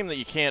kind of a shame that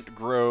you can't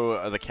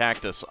grow the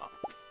cactus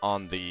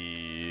on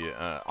the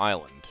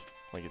island.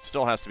 Like, it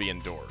still has to be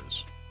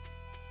indoors.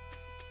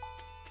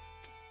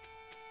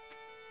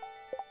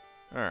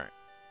 Alright.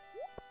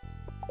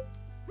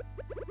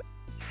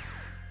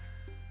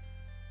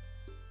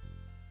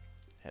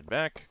 Head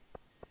back.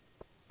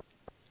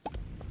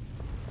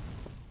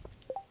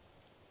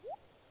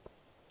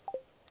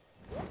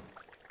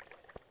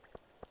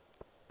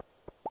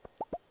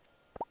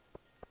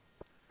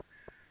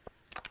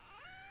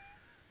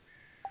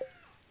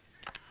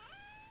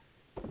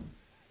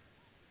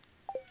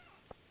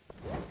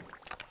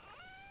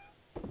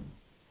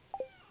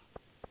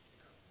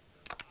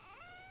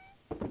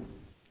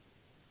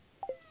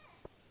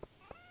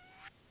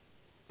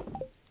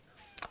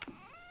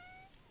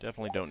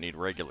 Definitely don't need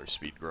regular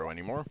speed grow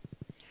anymore.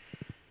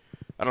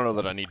 I don't know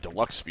that I need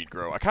deluxe speed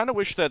grow. I kind of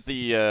wish that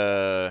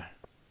the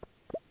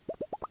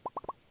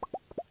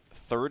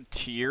third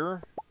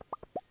tier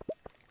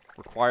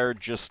required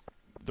just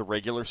the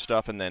regular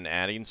stuff and then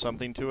adding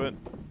something to it.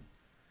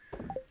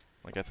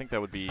 Like, I think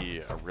that would be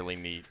a really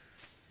neat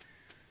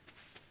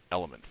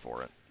element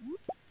for it.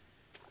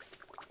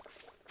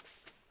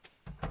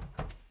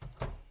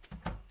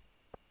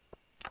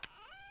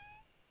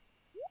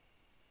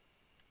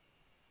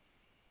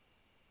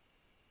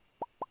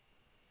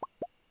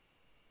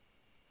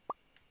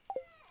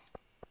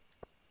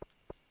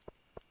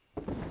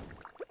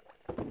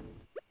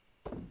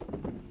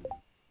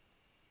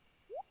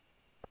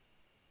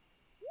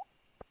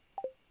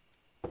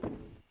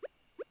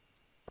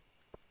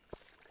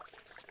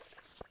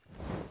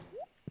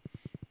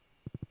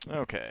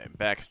 Okay,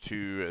 back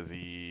to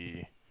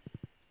the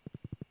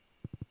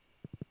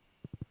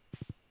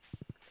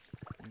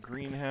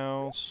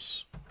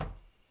greenhouse.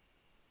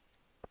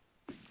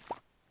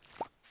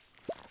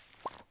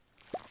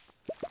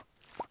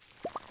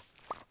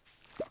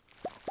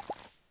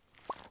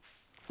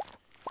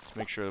 Let's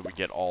make sure that we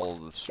get all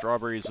of the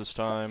strawberries this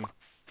time.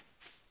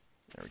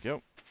 There we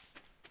go.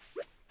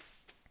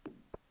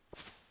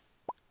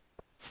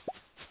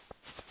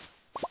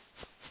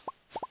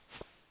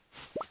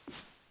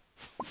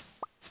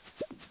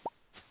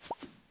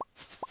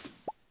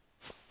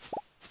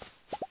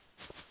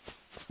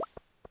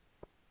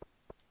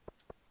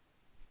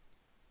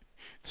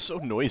 It's so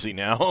noisy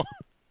now.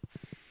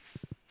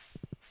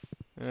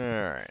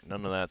 Alright,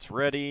 none of that's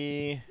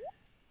ready.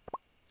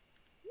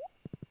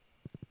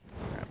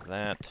 Grab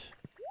that.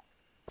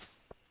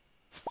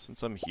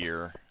 Since I'm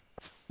here,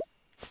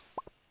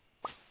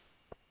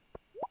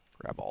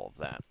 grab all of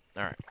that.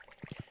 Alright.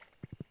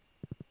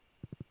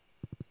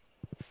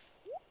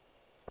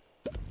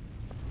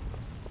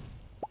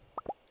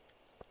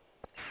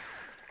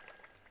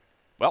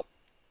 Well,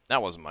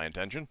 that wasn't my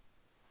intention.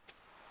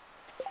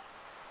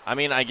 I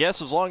mean, I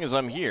guess as long as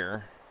I'm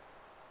here.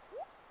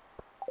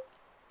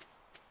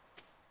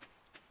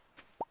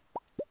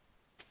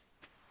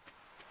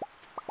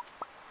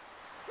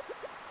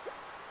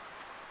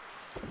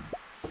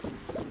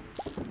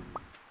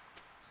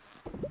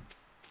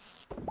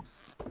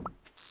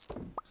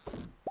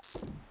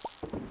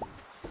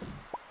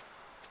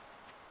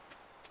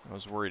 I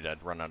was worried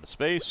I'd run out of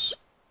space.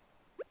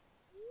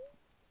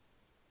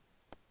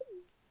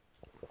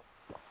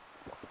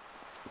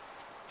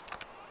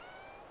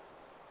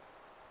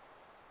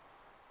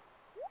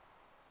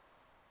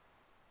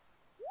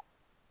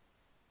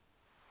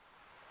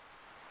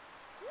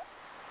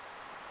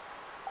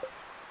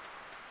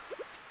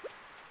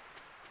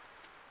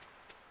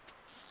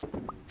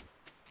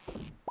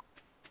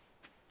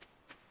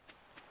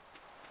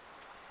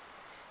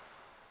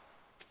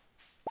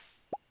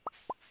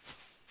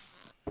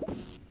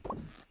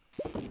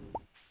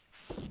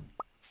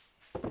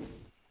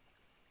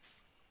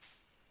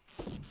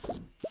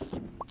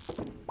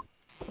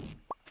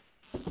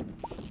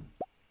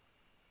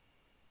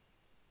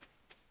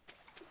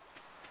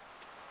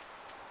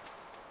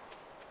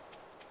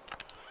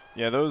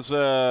 Yeah, those,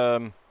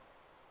 the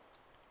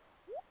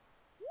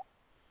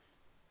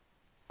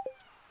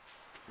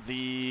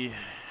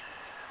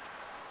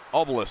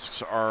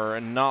obelisks are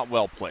not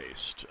well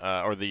placed,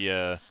 or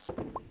the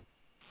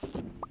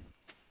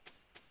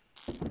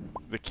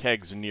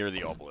kegs near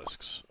the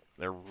obelisks.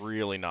 They're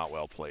really not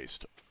well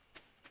placed,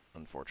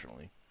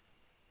 unfortunately.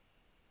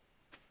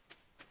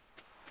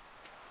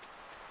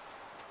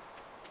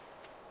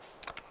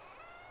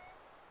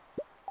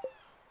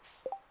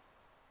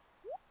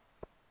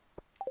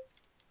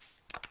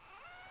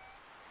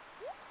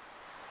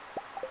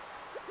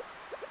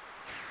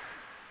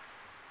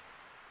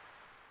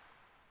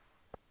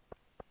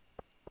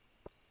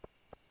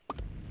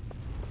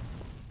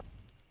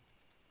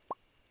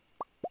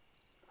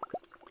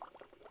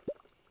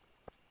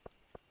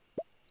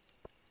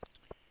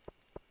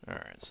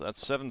 Alright, so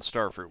that's 7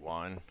 starfruit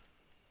wine.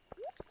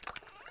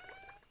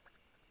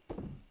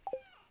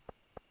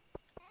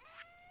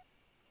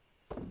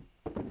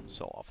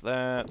 Sell off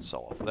that,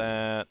 sell off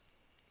that.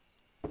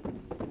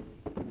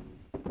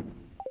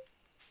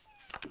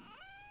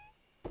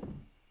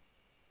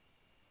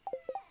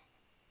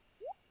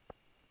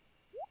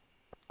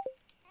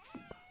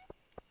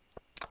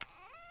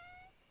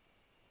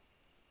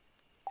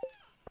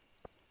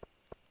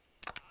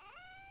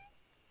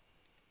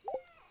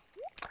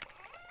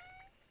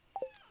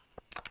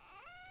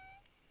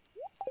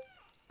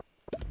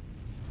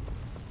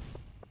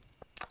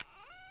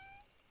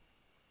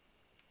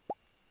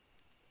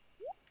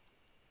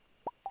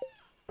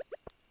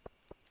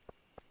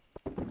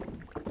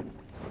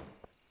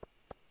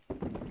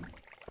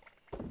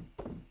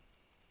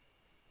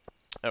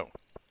 Oh.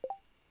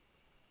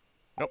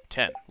 Nope,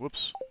 10.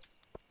 Whoops.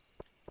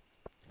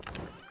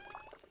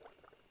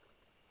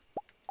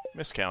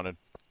 Miscounted.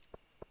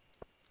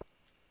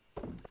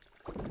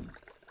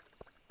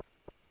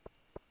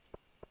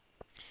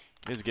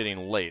 It is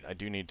getting late. I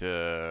do need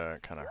to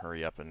kind of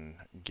hurry up and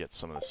get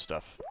some of this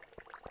stuff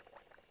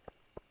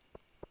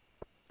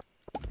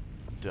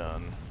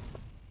done.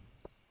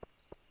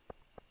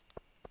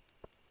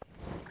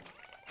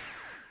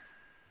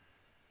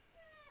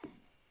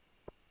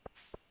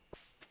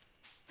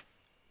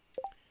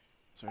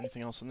 Is there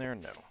anything else in there?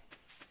 No.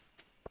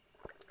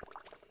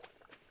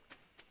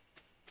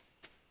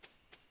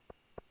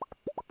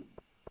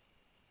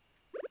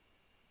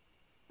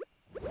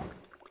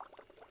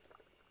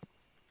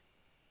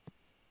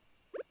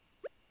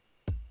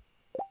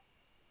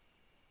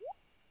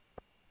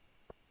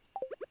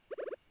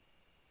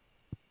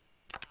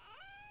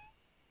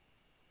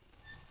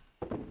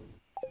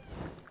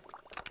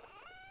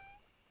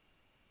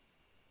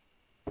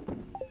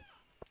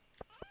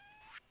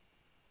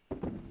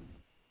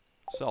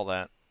 Sell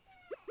that.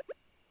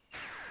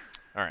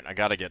 Alright, I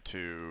gotta get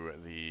to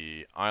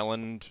the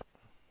island.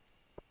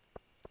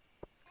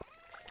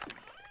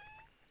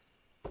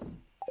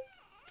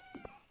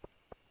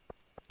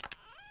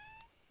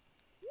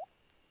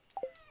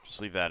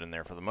 Just leave that in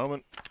there for the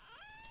moment.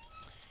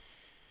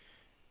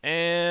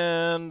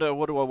 And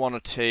what do I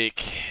want to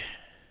take?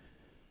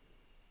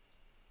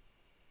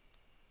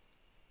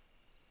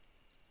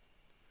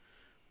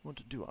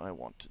 What do I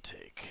want to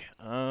take?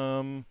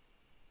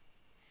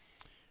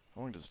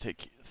 How long does it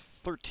take?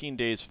 13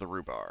 days for the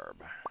rhubarb.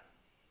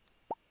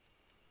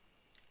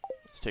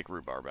 Let's take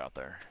rhubarb out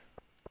there.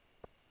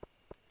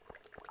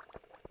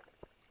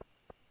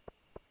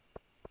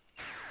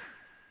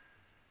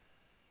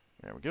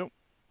 There we go.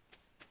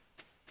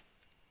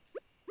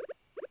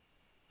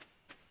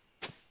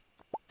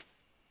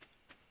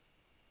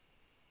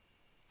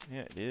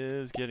 Yeah, it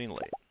is getting late.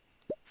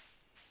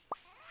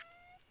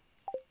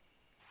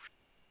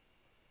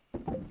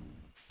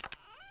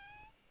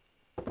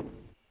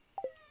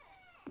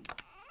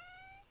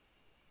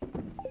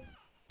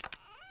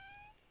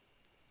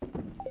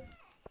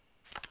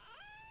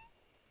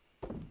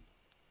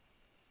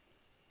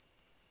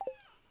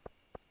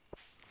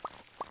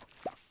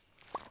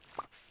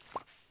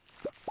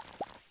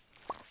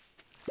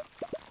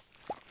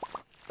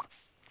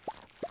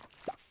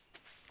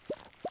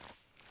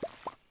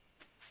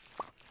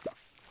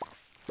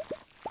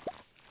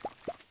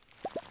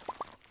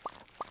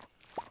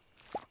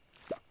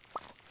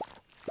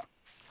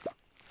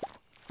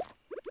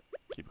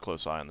 Keep a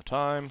close eye on the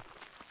time.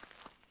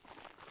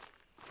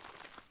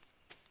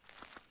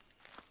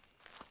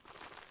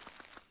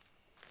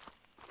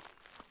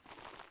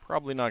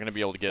 Probably not going to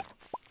be able to get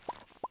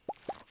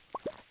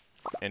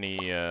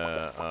any,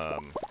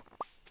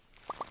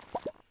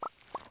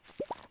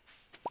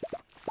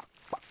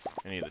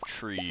 any of the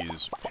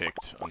trees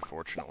picked,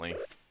 unfortunately.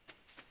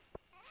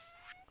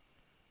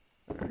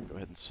 Alright, go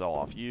ahead and sell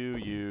off you,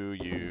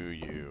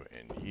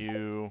 and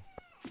you.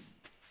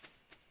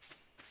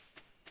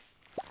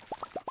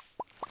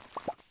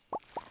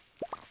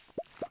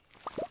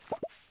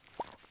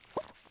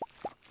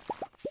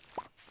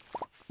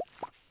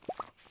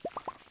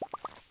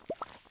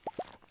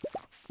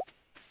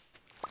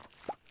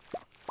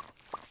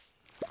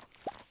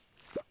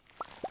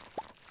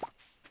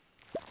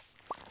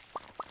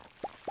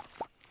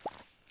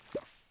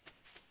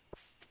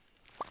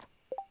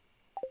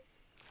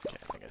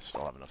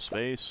 Still have enough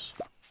space.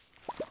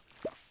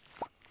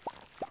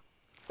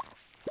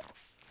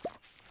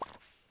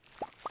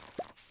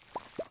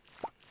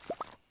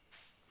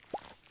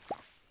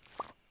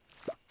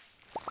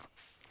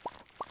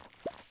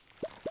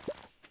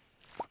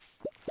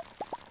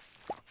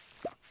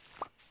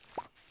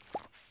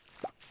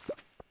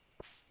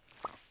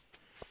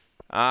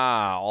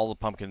 Ah, all the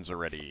pumpkins are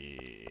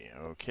ready.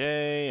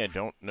 Okay, I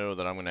don't know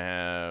that I'm going to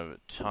have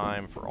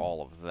time for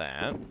all of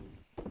that.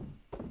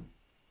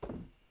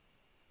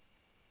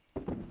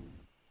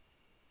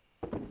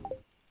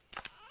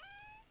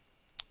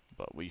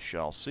 But we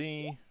shall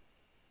see.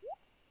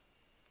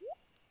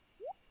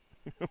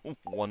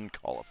 One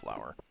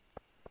cauliflower.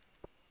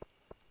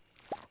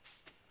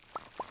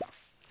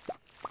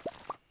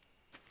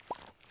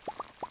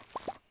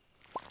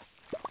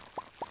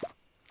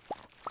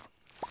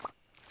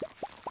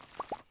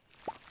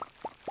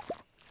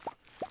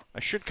 I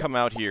should come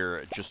out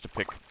here just to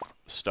pick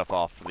stuff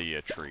off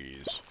the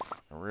trees.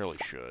 I really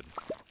should.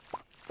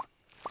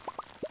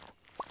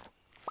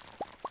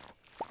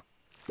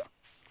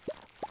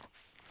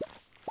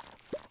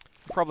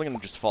 I'm probably going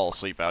to just fall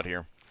asleep out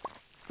here.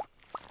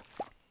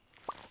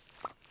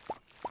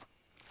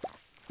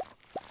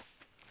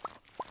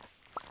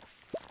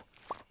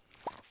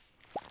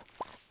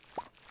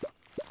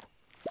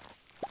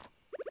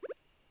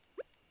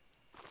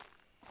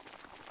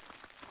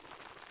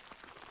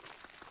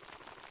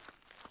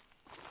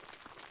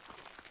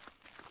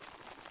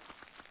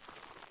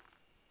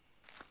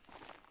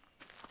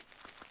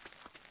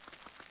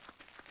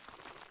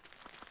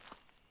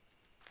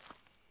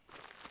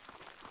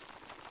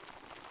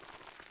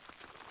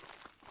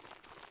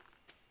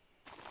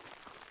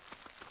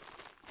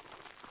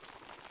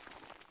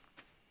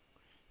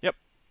 Yep,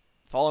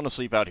 falling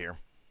asleep out here.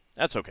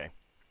 That's okay.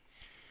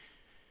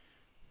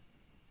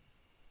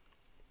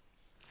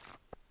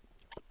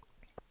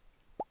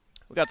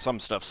 We got some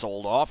stuff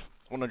sold off.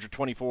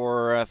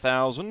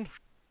 124,000.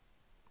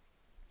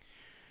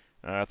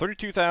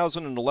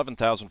 32,000 and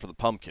 11,000 for the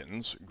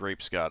pumpkins.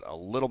 Grapes got a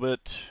little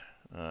bit.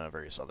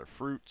 Various other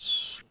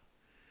fruits.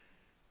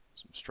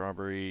 Some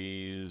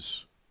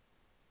strawberries.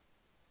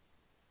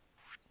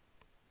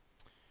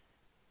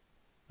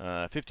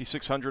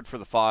 5,600 for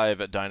the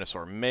 5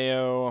 dinosaur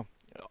mayo.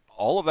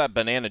 All of that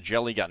banana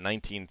jelly got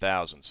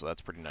 19,000, so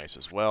that's pretty nice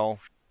as well.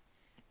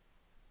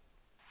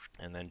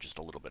 And then just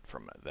a little bit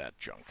from that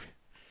junk.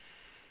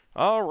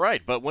 All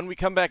right, but when we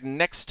come back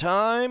next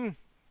time,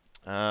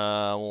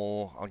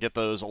 I'll get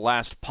those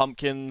last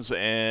pumpkins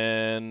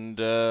and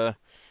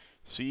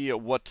see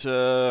what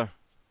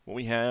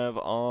we have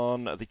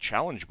on the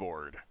challenge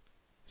board.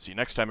 See you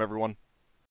next time, everyone.